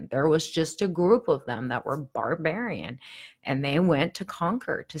barbarian. There was just a group of them that were barbarian, and they went to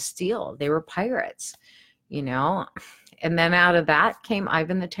conquer, to steal. They were pirates, and then out of that came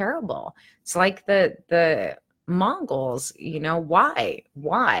Ivan the Terrible. It's like the Mongols,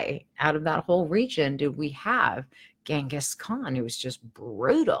 why out of that whole region did we have Genghis Khan, who was just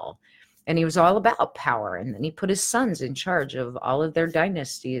brutal? And he was all about power. And then he put his sons in charge of all of their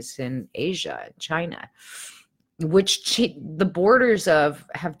dynasties in Asia and China, which the borders of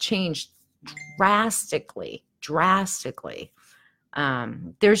have changed drastically.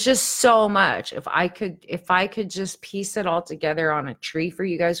 There's just so much. If I could just piece it all together on a tree for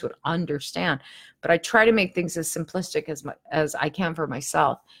you guys would understand. But I try to make things as simplistic as I can for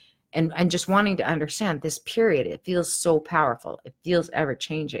myself. And just wanting to understand this period, it feels so powerful. It feels ever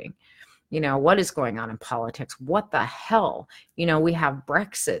changing. What is going on in politics? What the hell? We have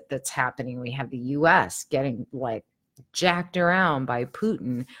Brexit that's happening. We have the US getting like jacked around by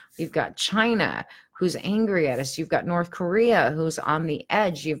Putin. We've got China who's angry at us. You've got North Korea who's on the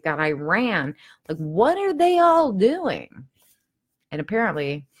edge. You've got Iran. Like, what are they all doing? And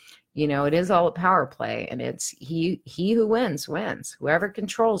apparently, it is all a power play, and it's he who wins. Whoever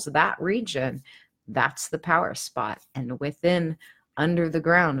controls that region, that's the power spot. And under the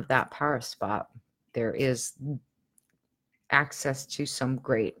ground of that power spot, there is access to some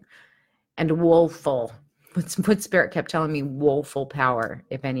great and woeful, what Spirit kept telling me, woeful power,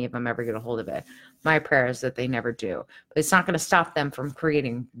 if any of them ever get a hold of it. My prayer is that they never do. But it's not going to stop them from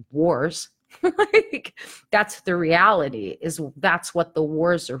creating wars. Like, that's the reality, is that's what the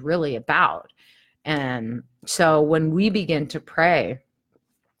wars are really about. And so when we begin to pray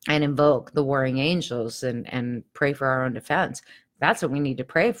and invoke the warring angels and pray for our own defense, that's what we need to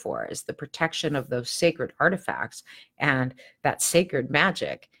pray for, is the protection of those sacred artifacts and that sacred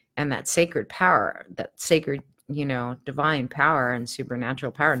magic and that sacred power, that sacred, divine power and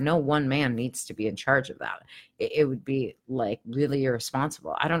supernatural power. No one man needs to be in charge of that. It would be like really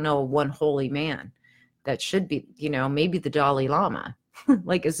irresponsible. I don't know one holy man that should be, maybe the Dalai Lama,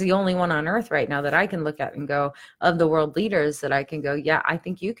 like, is the only one on earth right now that I can look at and go, of the world leaders, that I can go, yeah, I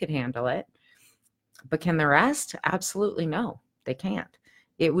think you could handle it. But can the rest? Absolutely no, they can't.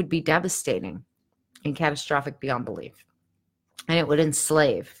 It would be devastating and catastrophic beyond belief. And it would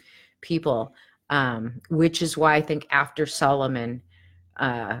enslave people, which is why I think after Solomon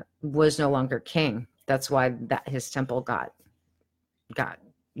was no longer king, that's why that his temple got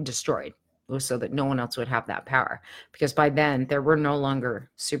destroyed, was so that no one else would have that power. Because by then there were no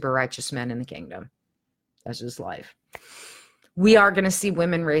longer super righteous men in the kingdom. That's just life. We are going to see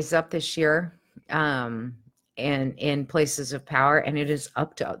women raise up this year, and in places of power, and it is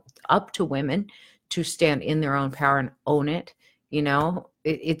up to women to stand in their own power and own it.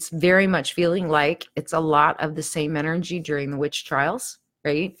 It's very much feeling like it's a lot of the same energy during the witch trials,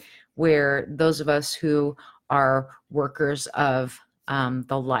 right? Where those of us who are workers of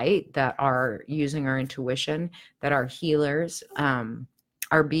the light, that are using our intuition, that are healers,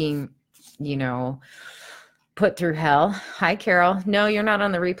 are being, put through hell. Hi, Carol. No, you're not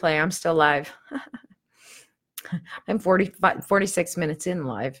on the replay. I'm still live. I'm 46 minutes in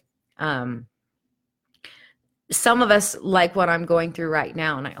live. Some of us like what I'm going through right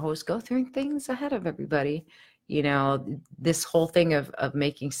now, and I always go through things ahead of everybody. This whole thing of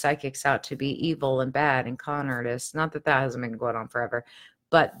making psychics out to be evil and bad and con artists, not that hasn't been going on forever,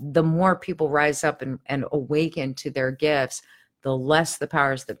 but the more people rise up and awaken to their gifts, the less the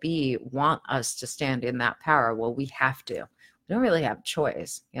powers that be want us to stand in that power. Well, we have to. We don't really have a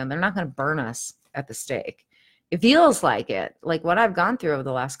choice. They're not going to burn us at the stake. It feels like it. Like what I've gone through over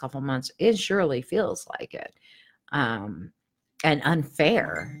the last couple of months, it surely feels like it. And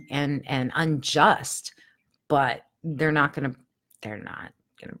unfair and unjust, but they're not going to burn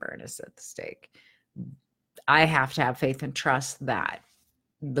us at the stake. I have to have faith and trust that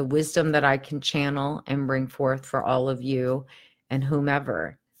the wisdom that I can channel and bring forth for all of you and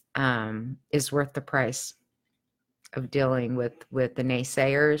whomever is worth the price of dealing with the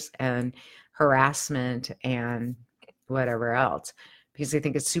naysayers and harassment and whatever else, because I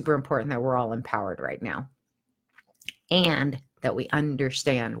think it's super important that we're all empowered right now and that we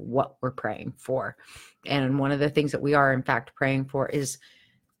understand what we're praying for. And one of the things that we are in fact praying for is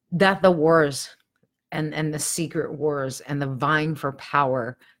that the wars and the secret wars and the vying for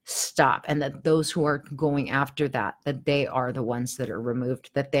power stop, and that those who are going after that they are the ones that are removed,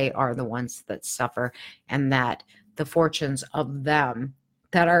 that they are the ones that suffer, and that the fortunes of them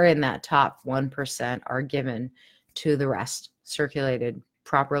that are in that top 1% are given to the rest, circulated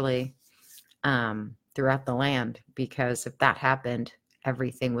properly throughout the land. Because if that happened,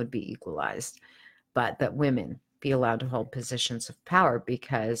 everything would be equalized. But that women be allowed to hold positions of power,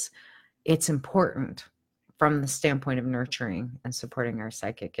 because it's important from the standpoint of nurturing and supporting our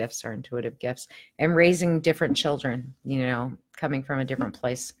psychic gifts, our intuitive gifts, and raising different children, coming from a different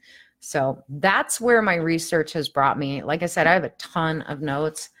place. So that's where my research has brought me. Like I said, I have a ton of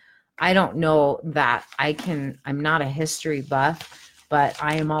notes. I don't know that I'm not a history buff, but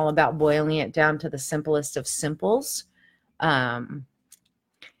I am all about boiling it down to the simplest of simples. We're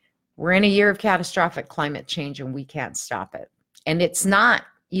in a year of catastrophic climate change, and we can't stop it. And it's not,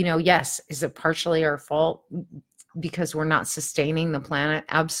 yes, is it partially our fault because we're not sustaining the planet?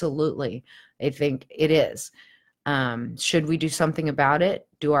 Absolutely. I think it is. Should we do something about it?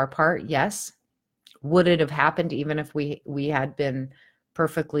 Do our part? Yes. Would it have happened even if we had been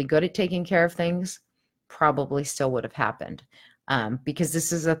perfectly good at taking care of things? Probably still would have happened, because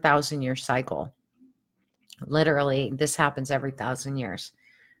this is a 1,000-year cycle. Literally, this happens every 1,000 years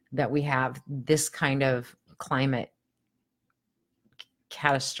that we have this kind of climate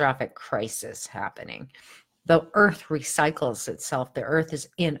catastrophic crisis happening. The earth recycles itself. The earth is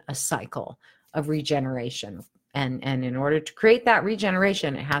in a cycle of regeneration. And in order to create that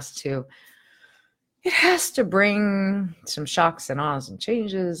regeneration, it has to bring some shocks and awes and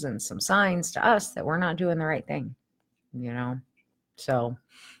changes and some signs to us that we're not doing the right thing, So,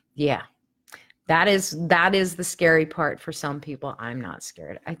 yeah, That is the scary part for some people. I'm not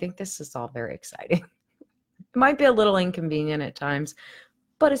scared. I think this is all very exciting. It might be a little inconvenient at times,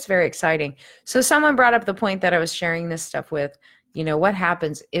 but it's very exciting. So someone brought up the point that I was sharing this stuff with, what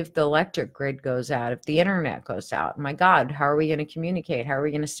happens if the electric grid goes out, if the internet goes out? My God, how are we going to communicate? How are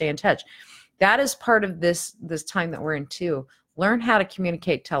we going to stay in touch? That is part of this time that we're in too. Learn how to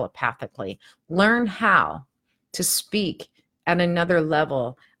communicate telepathically. Learn how to speak at another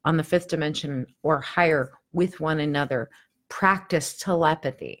level on the fifth dimension or higher with one another. Practice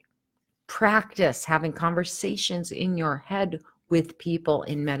telepathy. Practice having conversations in your head with people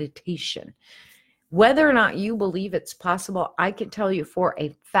in meditation. Whether or not you believe it's possible, I can tell you for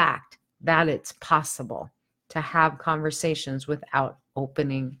a fact that it's possible to have conversations without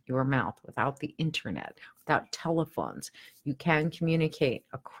opening your mouth, without the internet, without telephones. You can communicate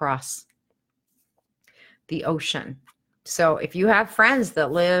across the ocean. So if you have friends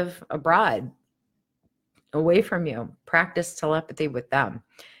that live abroad, away from you, practice telepathy with them,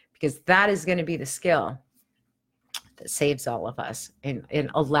 because that is going to be the skill that saves all of us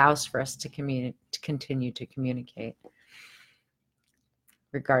and allows for us to continue to communicate.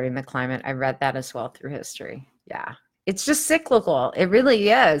 Regarding the climate, I read that as well through history. Yeah, it's just cyclical. It really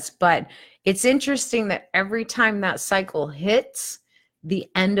is. But it's interesting that every time that cycle hits, the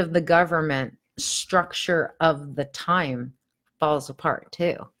end of the government structure of the time falls apart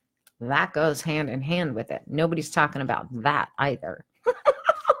too. That goes hand in hand with it. Nobody's talking about that either.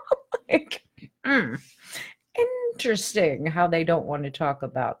 Like, interesting how they don't want to talk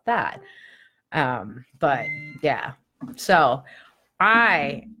about that. But yeah, so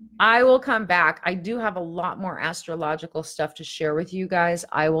I will come back. I do have a lot more astrological stuff to share with you guys.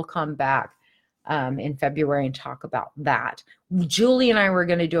 I will come back in February and talk about that. Julie and I were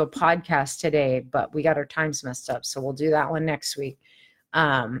going to do a podcast today, but we got our times messed up. So we'll do that one next week.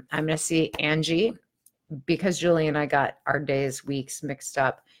 I'm going to see Angie because Julie and I got our days, weeks mixed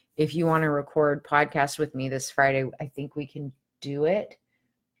up. If you want to record podcast with me this Friday, I think we can do it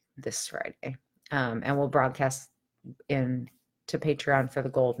this Friday. And we'll broadcast in to Patreon for the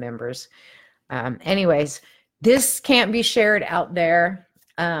gold members. Anyways, this can't be shared out there.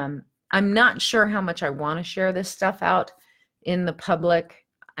 I'm not sure how much I want to share this stuff out in the public.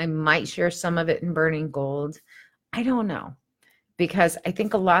 I might share some of it in Burning Gold. I don't know, because I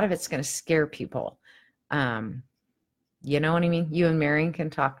think a lot of it's going to scare people. You know what I mean? You and Marion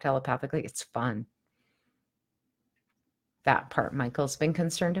can talk telepathically. It's fun. That part Michael's been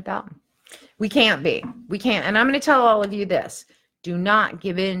concerned about. We can't be. We can't. And I'm going to tell all of you this. Do not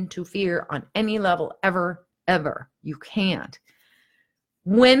give in to fear on any level ever, ever. You can't.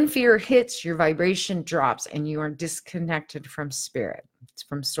 When fear hits, your vibration drops and you are disconnected from spirit. It's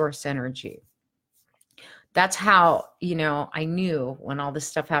from source energy. That's how, I knew when all this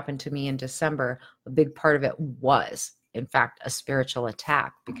stuff happened to me in December, a big part of it was, in fact, a spiritual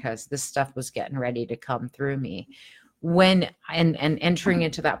attack, because this stuff was getting ready to come through me. And entering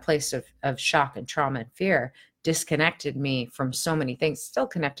into that place of shock and trauma and fear disconnected me from so many things, still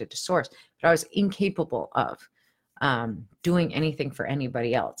connected to source, but I was incapable of doing anything for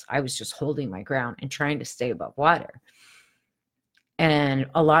anybody else. I was just holding my ground and trying to stay above water. And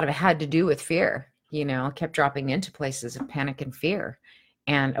a lot of it had to do with fear. Kept dropping into places of panic and fear.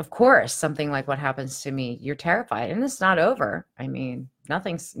 And of course, something like what happens to me, you're terrified, and it's not over. I mean,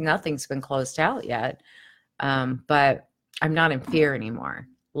 nothing's been closed out yet. But I'm not in fear anymore.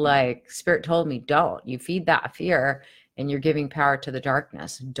 Like Spirit told me, don't. You feed that fear and you're giving power to the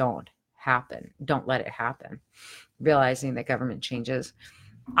darkness. Don't let it happen. Realizing that government changes.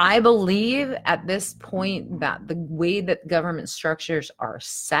 I believe at this point that the way that government structures are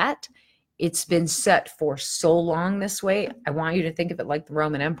set, it's been set for so long this way. I want you to think of it like the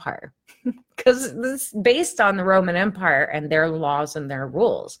Roman Empire, because it's based on the Roman Empire and their laws and their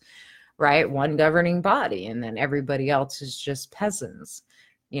rules, right? One governing body, and then everybody else is just peasants.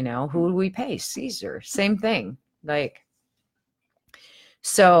 Who do we pay? Caesar. Same thing.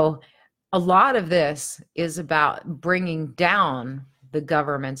 So a lot of this is about bringing down the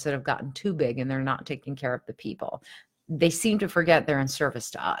governments that have gotten too big and they're not taking care of the people. They seem to forget they're in service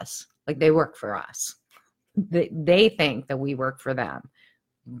to us. Like they work for us. They think that we work for them,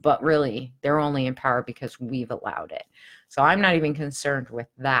 but really they're only in power because we've allowed it. So I'm not even concerned with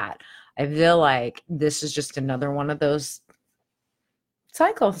that. I feel like this is just another one of those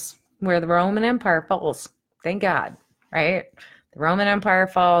cycles where the Roman Empire falls. Thank God, right? The Roman Empire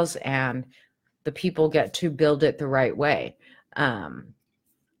falls and the people get to build it the right way.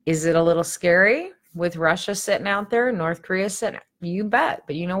 Is it a little scary with Russia sitting out there, North Korea sitting? You bet.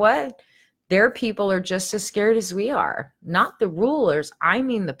 But you know what? Their people are just as scared as we are. Not the rulers. I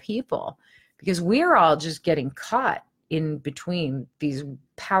mean the people. because we are all just getting caught in between these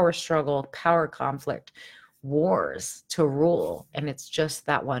power struggle, power conflict wars to rule. And it's just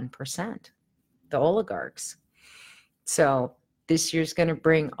that 1%, the oligarchs. So this year's going to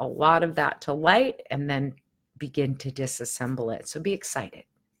bring a lot of that to light and then begin to disassemble it. So be excited.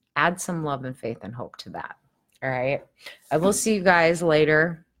 Add some love and faith and hope to that. All right. I will see you guys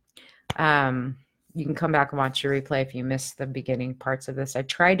later. You can come back and watch your replay if you missed the beginning parts of this. I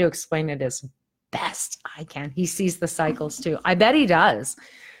tried to explain it as best I can. He sees the cycles too. I bet he does.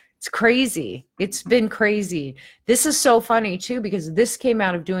 It's crazy. It's been crazy. This is so funny too, because this came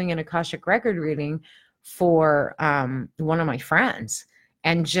out of doing an Akashic record reading for one of my friends,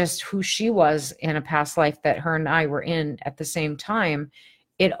 and just who she was in a past life that her and I were in at the same time.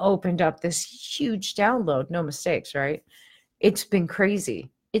 It opened up this huge download. No mistakes, right? It's been crazy.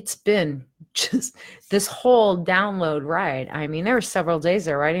 It's been just this whole download ride. I mean, there were several days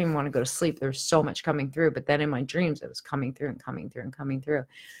there where I didn't even want to go to sleep. There was so much coming through, but then in my dreams, it was coming through and coming through and coming through.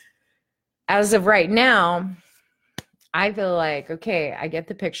 As of right now, I feel like, okay, I get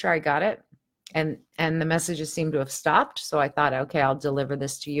the picture. I got it. And the messages seem to have stopped. So I thought, okay, I'll deliver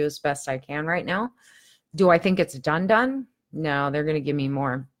this to you as best I can right now. Do I think it's done? No, they're going to give me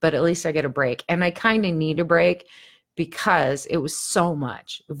more, but at least I get a break. And I kind of need a break because it was so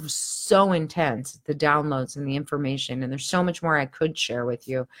much. It was so intense, the downloads and the information. And there's so much more I could share with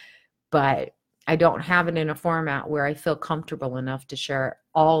you, but I don't have it in a format where I feel comfortable enough to share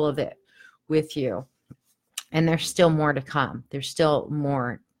all of it with you. And there's still more to come. There's still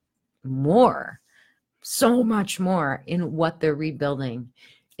more, so much more in what they're rebuilding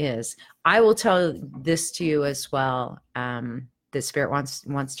is. I will tell this to you as well. The Spirit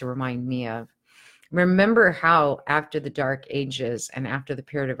wants to remind me of. Remember how after the Dark Ages and after the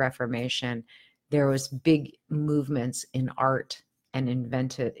period of Reformation, there was big movements in art and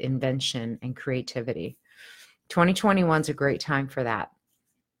invention and creativity. 2021 is a great time for that.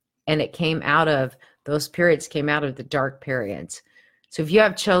 And it came out of, those periods came out of the dark periods. So if you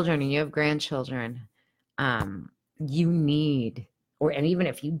have children and you have grandchildren, you need, and even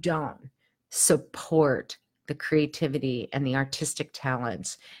if you don't, support the creativity and the artistic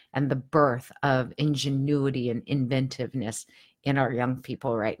talents and the birth of ingenuity and inventiveness in our young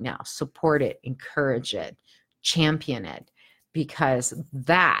people right now. Support it, encourage it, champion it, because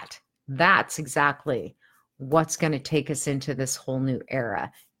that's exactly what's going to take us into this whole new era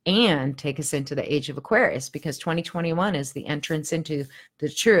and take us into the age of Aquarius, because 2021 is the entrance into the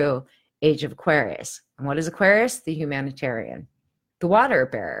true age of Aquarius. And what is Aquarius? The humanitarian, the water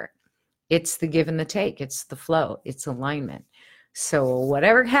bearer. It's the give and the take. It's the flow. It's alignment. So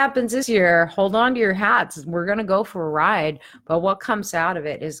whatever happens this year, hold on to your hats. We're going to go for a ride. But what comes out of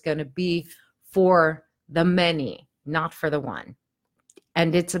it is going to be for the many, not for the one.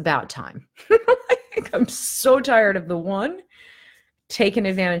 And it's about time. I'm so tired of the one taking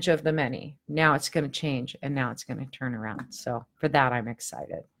advantage of the many. Now it's going to change, and now it's going to turn around. So for that, I'm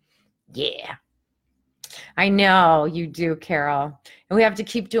excited. Yeah. I know you do, Carol. And we have to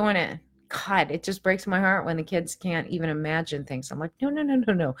keep doing it. God, it just breaks my heart when the kids can't even imagine things. I'm like,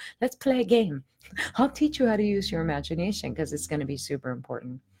 no. Let's play a game. I'll teach you how to use your imagination, because it's going to be super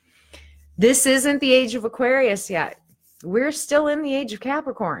important. This isn't the age of Aquarius yet. We're still in the age of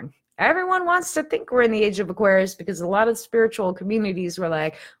Capricorn. Everyone wants to think we're in the age of Aquarius because a lot of spiritual communities were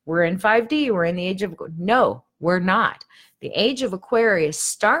like, we're in 5D, we're in the age of Aquarius. No, we're not. The age of Aquarius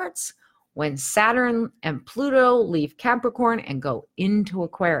starts when Saturn and Pluto leave Capricorn and go into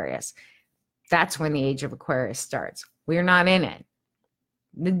Aquarius. That's when the age of Aquarius starts. We're not in it.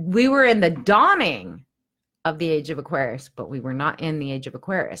 We were in the dawning of the age of Aquarius, but we were not in the age of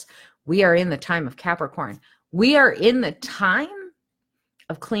Aquarius. We are in the time of Capricorn. We are in the time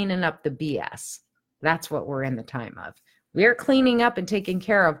of cleaning up the BS. That's what we're in the time of. We are cleaning up and taking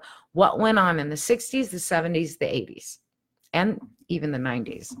care of what went on in the 60s, the 70s, the 80s, and even the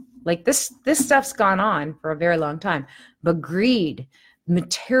 90s. Like this stuff's gone on for a very long time. But greed,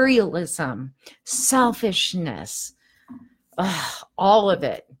 materialism, selfishness, all of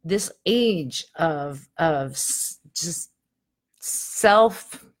it, this age of just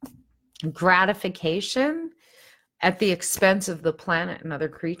self gratification at the expense of the planet and other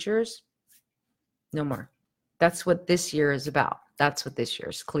creatures, no more. That's what this year is about. That's what this year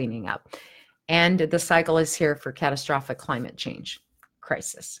is cleaning up. And the cycle is here for catastrophic climate change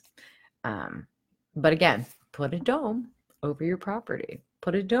crisis. But again, put a dome over your property.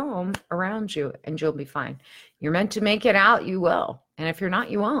 Put a dome around you and you'll be fine. You're meant to make it out, you will. And if you're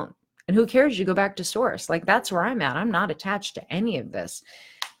not, you won't. And who cares? You go back to source. Like, that's where I'm at. I'm not attached to any of this.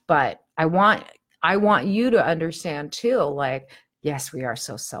 But I want you to understand too, like, yes, we are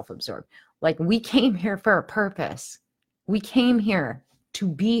so self-absorbed. Like, we came here for a purpose. We came here to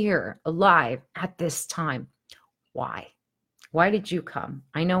be here alive at this time. Why? Why did you come?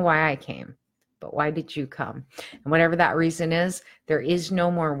 I know why I came, but why did you come? And whatever that reason is, there is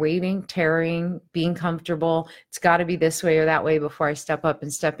no more waiting, tarrying, being comfortable. It's got to be this way or that way before I step up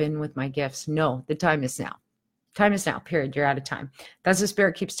and step in with my gifts. No, the time is now. Time is now, period. You're out of time. That's what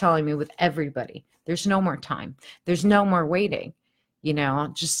Spirit keeps telling me with everybody. There's no more time. There's no more waiting.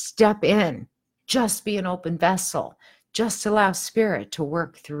 Just step in. Just be an open vessel. Just allow Spirit to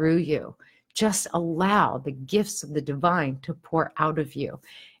work through you. Just allow the gifts of the divine to pour out of you.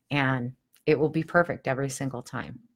 And it will be perfect every single time.